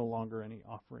 there is no longer any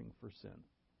offering for sin.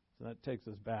 So that takes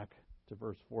us back to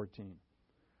verse 14.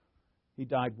 He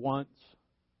died once,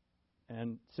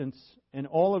 and since in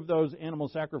all of those animal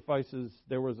sacrifices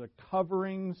there was a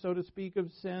covering, so to speak,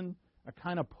 of sin, a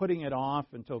kind of putting it off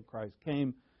until Christ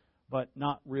came, but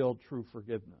not real true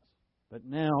forgiveness. But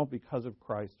now, because of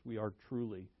Christ, we are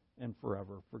truly and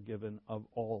forever forgiven of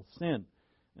all sin.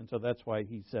 And so that's why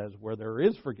he says, where there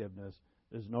is forgiveness,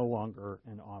 there's no longer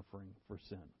an offering for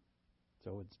sin.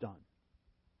 So it's done.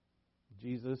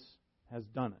 Jesus has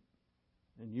done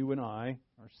it. And you and I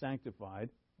are sanctified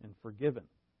and forgiven.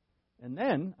 And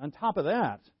then, on top of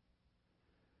that,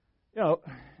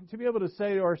 to be able to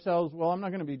say to ourselves, well, I'm not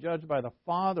going to be judged by the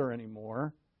Father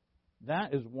anymore,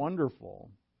 that is wonderful.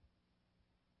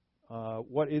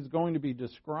 What is going to be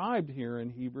described here in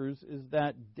Hebrews is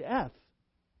that death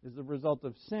is the result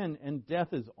of sin, and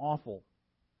death is awful.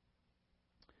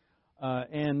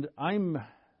 And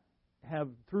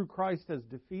through Christ has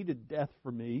defeated death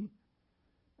for me,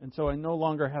 and so I no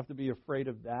longer have to be afraid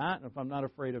of that. And if I'm not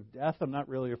afraid of death, I'm not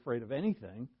really afraid of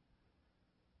anything.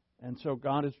 And so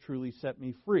God has truly set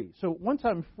me free. So once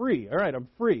I'm free, all right, I'm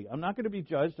free. I'm not going to be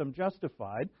judged. I'm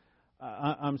justified.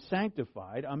 I'm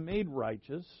sanctified. I'm made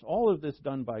righteous. All of this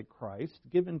done by Christ,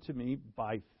 given to me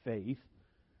by faith.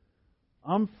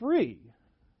 I'm free.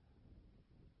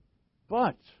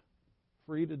 But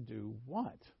free to do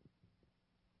what?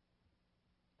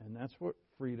 And that's what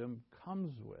freedom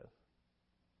comes with.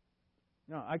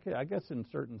 I guess in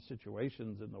certain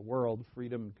situations in the world,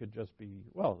 freedom could just be,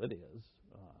 well, it is.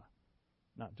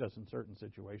 Not just in certain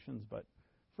situations, but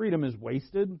freedom is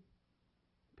wasted.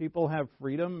 People have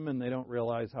freedom and they don't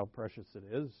realize how precious it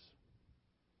is.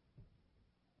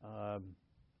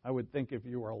 I would think if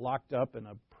you were locked up in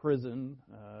a prison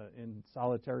in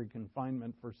solitary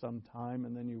confinement for some time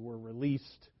and then you were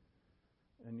released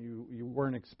and you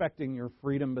weren't expecting your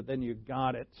freedom, but then you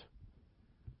got it,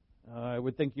 I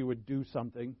would think you would do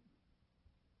something,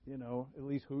 at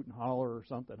least hoot and holler or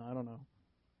something, I don't know.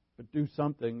 But do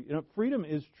something. Freedom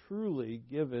is truly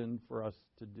given for us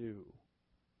to do.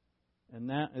 And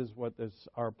that is what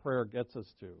our prayer gets us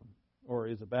to, or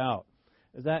is about.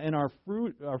 Is that in our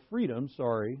freedom,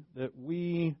 that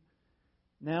we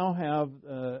now have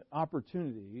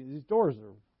opportunity. These doors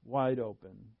are wide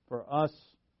open for us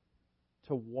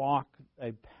to walk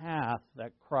a path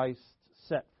that Christ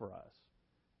set for us.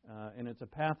 And it's a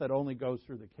path that only goes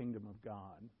through the kingdom of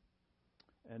God.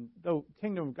 And though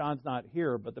kingdom of God's not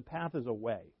here, but the path is a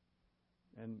way.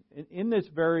 And in this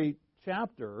very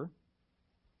chapter,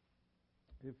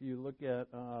 if you look at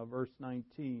verse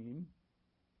 19,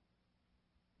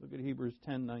 look at Hebrews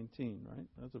 10:19, right?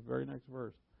 That's the very next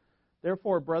verse.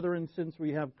 Therefore, brethren, since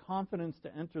we have confidence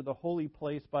to enter the holy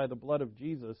place by the blood of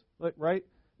Jesus, right?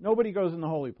 Nobody goes in the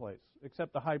holy place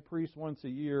except the high priest once a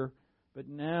year. But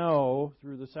now,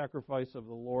 through the sacrifice of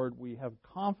the Lord, we have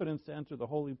confidence to enter the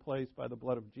holy place by the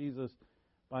blood of Jesus,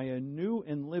 by a new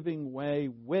and living way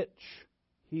which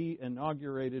He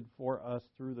inaugurated for us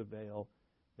through the veil,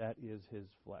 that is His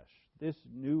flesh. This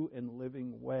new and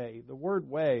living way. The word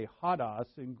way, hodos,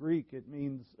 in Greek, it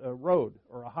means a road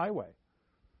or a highway.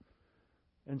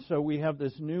 And so we have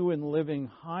this new and living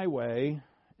highway,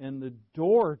 and the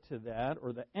door to that,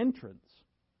 or the entrance,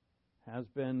 has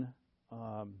been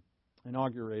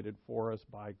inaugurated for us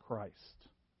by Christ.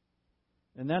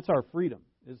 And that's our freedom,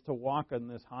 is to walk on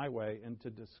this highway and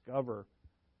to discover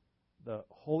the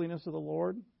holiness of the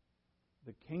Lord,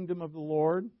 the kingdom of the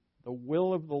Lord, the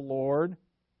will of the Lord,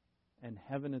 and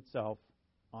heaven itself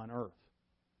on earth.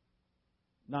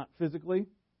 Not physically,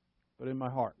 but in my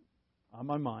heart, on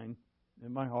my mind,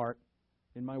 in my heart,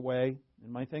 in my way,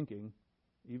 in my thinking,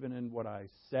 even in what I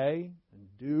say and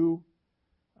do.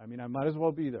 I might as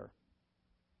well be there.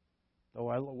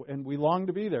 And we long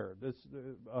to be there.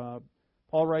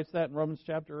 Paul writes that in Romans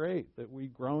chapter 8, that we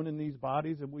groan in these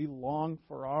bodies and we long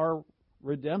for our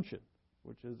redemption,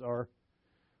 which is our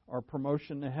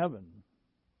promotion to heaven.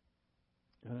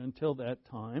 And until that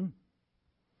time,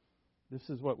 this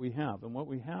is what we have. And what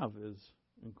we have is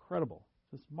incredible.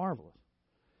 It's marvelous.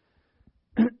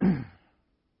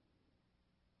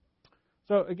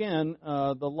 So again,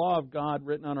 the law of God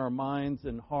written on our minds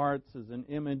and hearts is an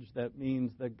image that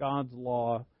means that God's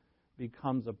law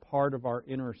becomes a part of our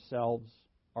inner selves,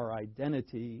 our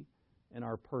identity, and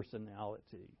our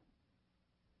personality.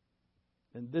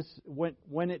 And this,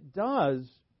 when it does,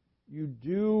 you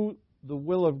do the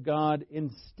will of God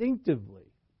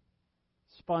instinctively,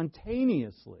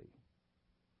 spontaneously.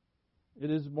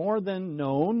 It is more than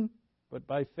known, but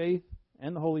by faith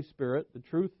and the Holy Spirit, the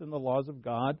truth and the laws of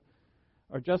God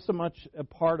are just so much a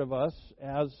part of us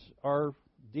as our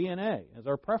DNA, as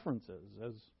our preferences,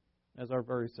 as our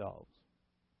very selves.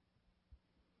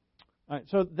 All right,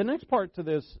 so the next part to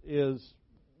this is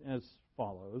as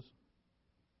follows.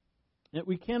 That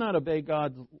we cannot obey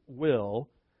God's will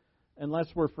unless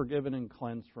we're forgiven and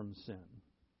cleansed from sin.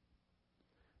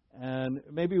 And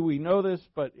maybe we know this,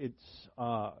 but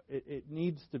it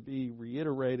needs to be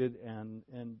reiterated and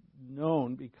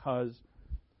known, because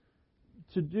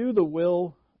to do the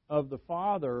will of the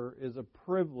Father is a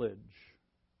privilege.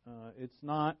 It's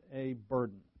not a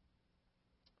burden.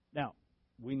 Now,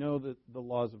 we know that the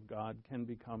laws of God can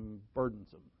become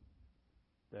burdensome.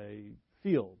 They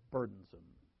feel burdensome.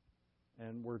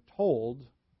 And we're told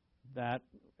that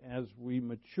as we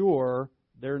mature,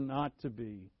 they're not to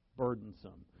be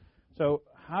burdensome. So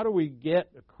how do we get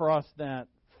across that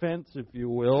fence, if you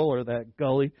will, or that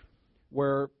gully,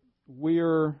 where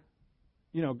we're,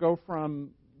 go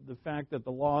from the fact that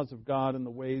the laws of God and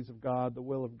the ways of God, the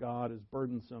will of God is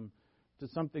burdensome, to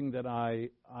something that I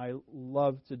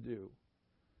love to do?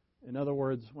 In other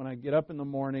words, when I get up in the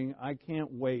morning, I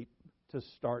can't wait to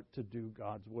start to do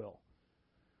God's will,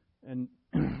 and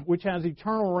which has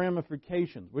eternal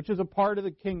ramifications, which is a part of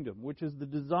the kingdom, which is the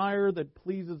desire that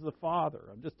pleases the Father.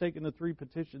 I'm just taking the three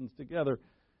petitions together,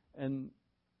 and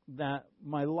that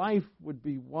my life would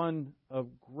be one of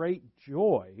great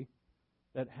joy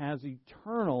that has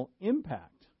eternal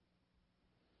impact.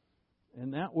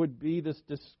 And that would be this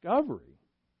discovery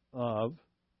of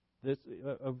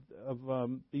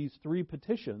these three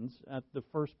petitions at the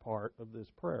first part of this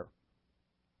prayer.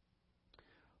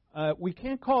 We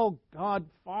can't call God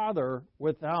Father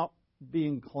without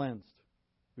being cleansed.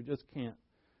 We just can't.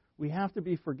 We have to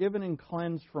be forgiven and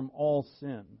cleansed from all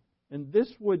sin. And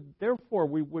this would, therefore,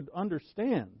 we would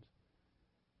understand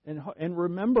and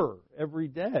remember every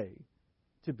day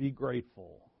to be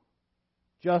grateful,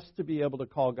 just to be able to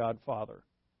call God Father.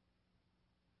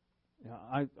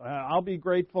 I'll be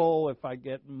grateful if I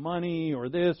get money or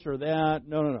this or that.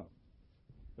 No.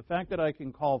 The fact that I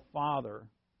can call Father,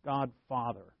 God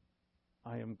Father,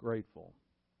 I am grateful.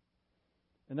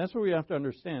 And that's what we have to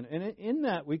understand. And in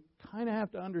that, we kind of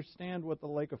have to understand what the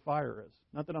lake of fire is.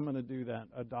 Not that I'm going to do that,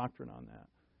 a doctrine on that.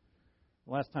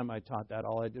 Last time I taught that,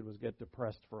 all I did was get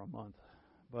depressed for a month.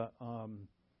 But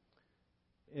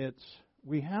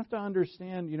we have to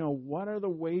understand, what are the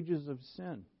wages of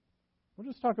sin? We'll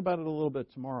just talk about it a little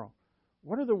bit tomorrow.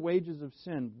 What are the wages of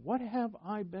sin? What have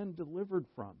I been delivered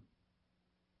from?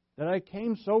 That I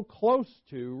came so close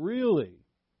to, really.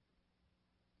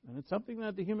 And it's something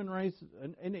that the human race,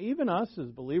 and even us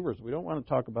as believers, we don't want to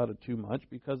talk about it too much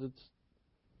because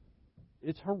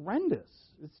it's horrendous.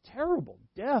 It's terrible.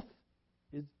 Death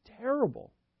is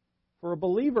terrible. For a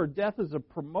believer, death is a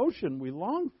promotion. We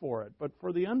long for it. But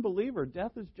for the unbeliever,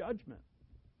 death is judgment.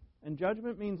 And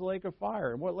judgment means lake of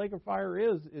fire. And what lake of fire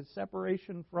is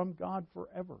separation from God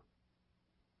forever.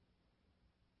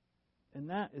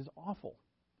 And that is awful.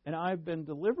 And I've been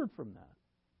delivered from that.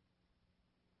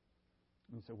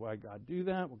 And you say, why did God do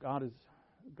that? Well,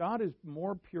 God is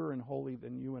more pure and holy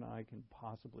than you and I can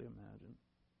possibly imagine.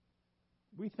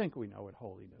 We think we know what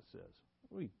holiness is.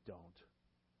 We don't.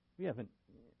 We haven't,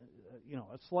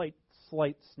 a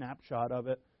slight snapshot of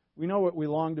it. We know what we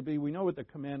long to be. We know what the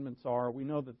commandments are. We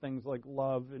know that things like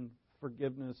love and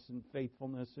forgiveness and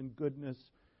faithfulness and goodness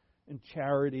and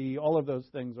charity, all of those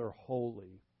things are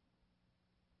holy.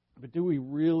 But do we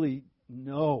really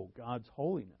know God's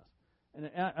holiness? And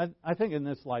I think in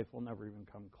this life we'll never even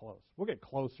come close. We'll get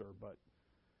closer, but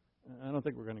I don't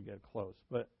think we're going to get close.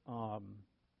 But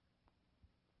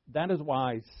that is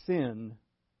why sin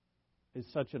is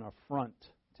such an affront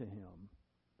to Him,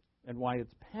 and why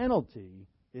its penalty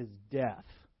is death.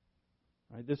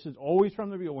 Right? This is always from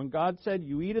the beginning. When God said,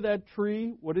 you eat of that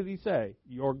tree, what did He say?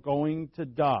 You're going to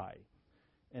die.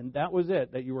 And that was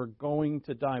it, that you were going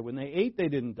to die. When they ate, they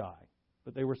didn't die,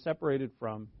 but they were separated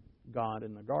from God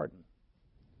in the garden.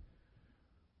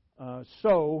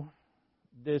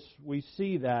 We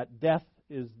see that death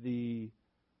is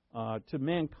to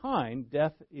mankind,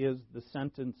 death is the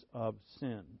sentence of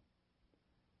sin.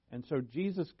 And so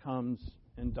Jesus comes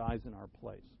and dies in our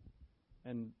place.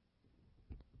 And,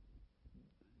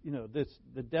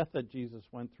 the death that Jesus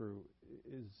went through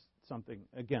is something,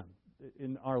 again,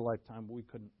 in our lifetime we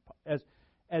couldn't.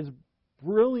 As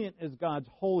brilliant as God's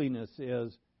holiness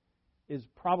is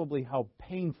probably how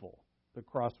painful the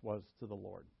cross was to the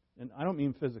Lord. And I don't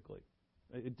mean physically.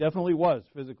 It definitely was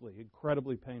physically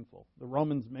incredibly painful. The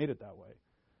Romans made it that way.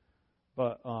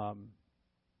 But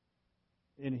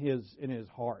in his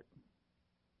heart,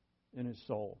 in his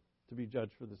soul, to be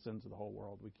judged for the sins of the whole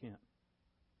world, we can't.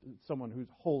 Someone who's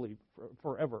holy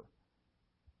forever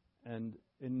and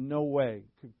in no way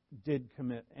did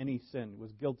commit any sin,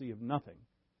 was guilty of nothing,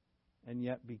 and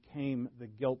yet became the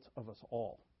guilt of us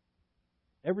all.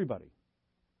 Everybody.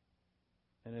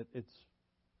 And it's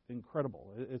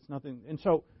incredible. It's nothing. And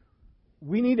so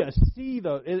we need to see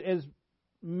as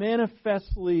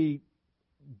manifestly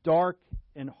dark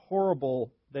and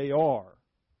horrible they are,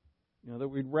 that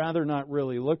we'd rather not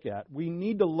really look at. We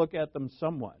need to look at them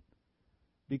somewhat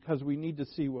because we need to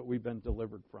see what we've been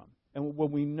delivered from. And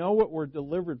when we know what we're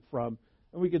delivered from,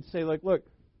 and we could say, look,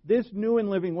 this new and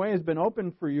living way has been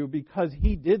opened for you because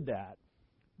He did that.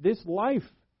 This life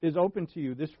is open to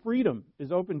you. This freedom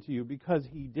is open to you because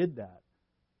He did that.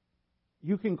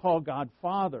 You can call God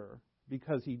Father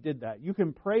because He did that. You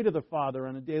can pray to the Father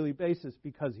on a daily basis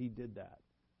because He did that.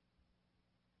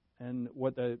 And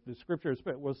what the Scripture is,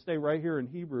 we'll stay right here in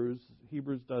Hebrews.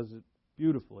 Hebrews does it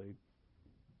beautifully.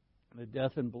 The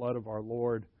death and blood of our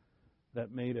Lord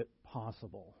that made it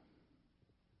possible.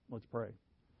 Let's pray.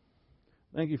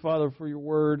 Thank you, Father, for your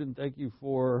word, and thank you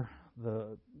for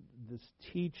this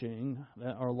teaching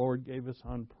that our Lord gave us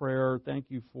on prayer. Thank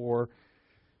you for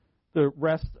the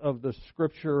rest of the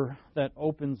Scripture that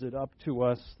opens it up to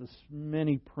us, this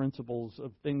many principles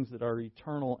of things that are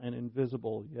eternal and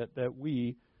invisible, yet that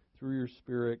we, through your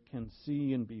Spirit, can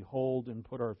see and behold and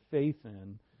put our faith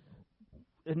in,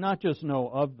 and not just know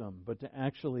of them, but to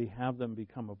actually have them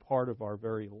become a part of our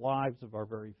very lives, of our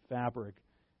very fabric,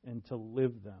 and to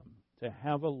live them, to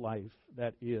have a life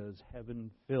that is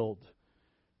heaven-filled.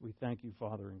 We thank you,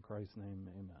 Father, in Christ's name,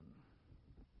 amen.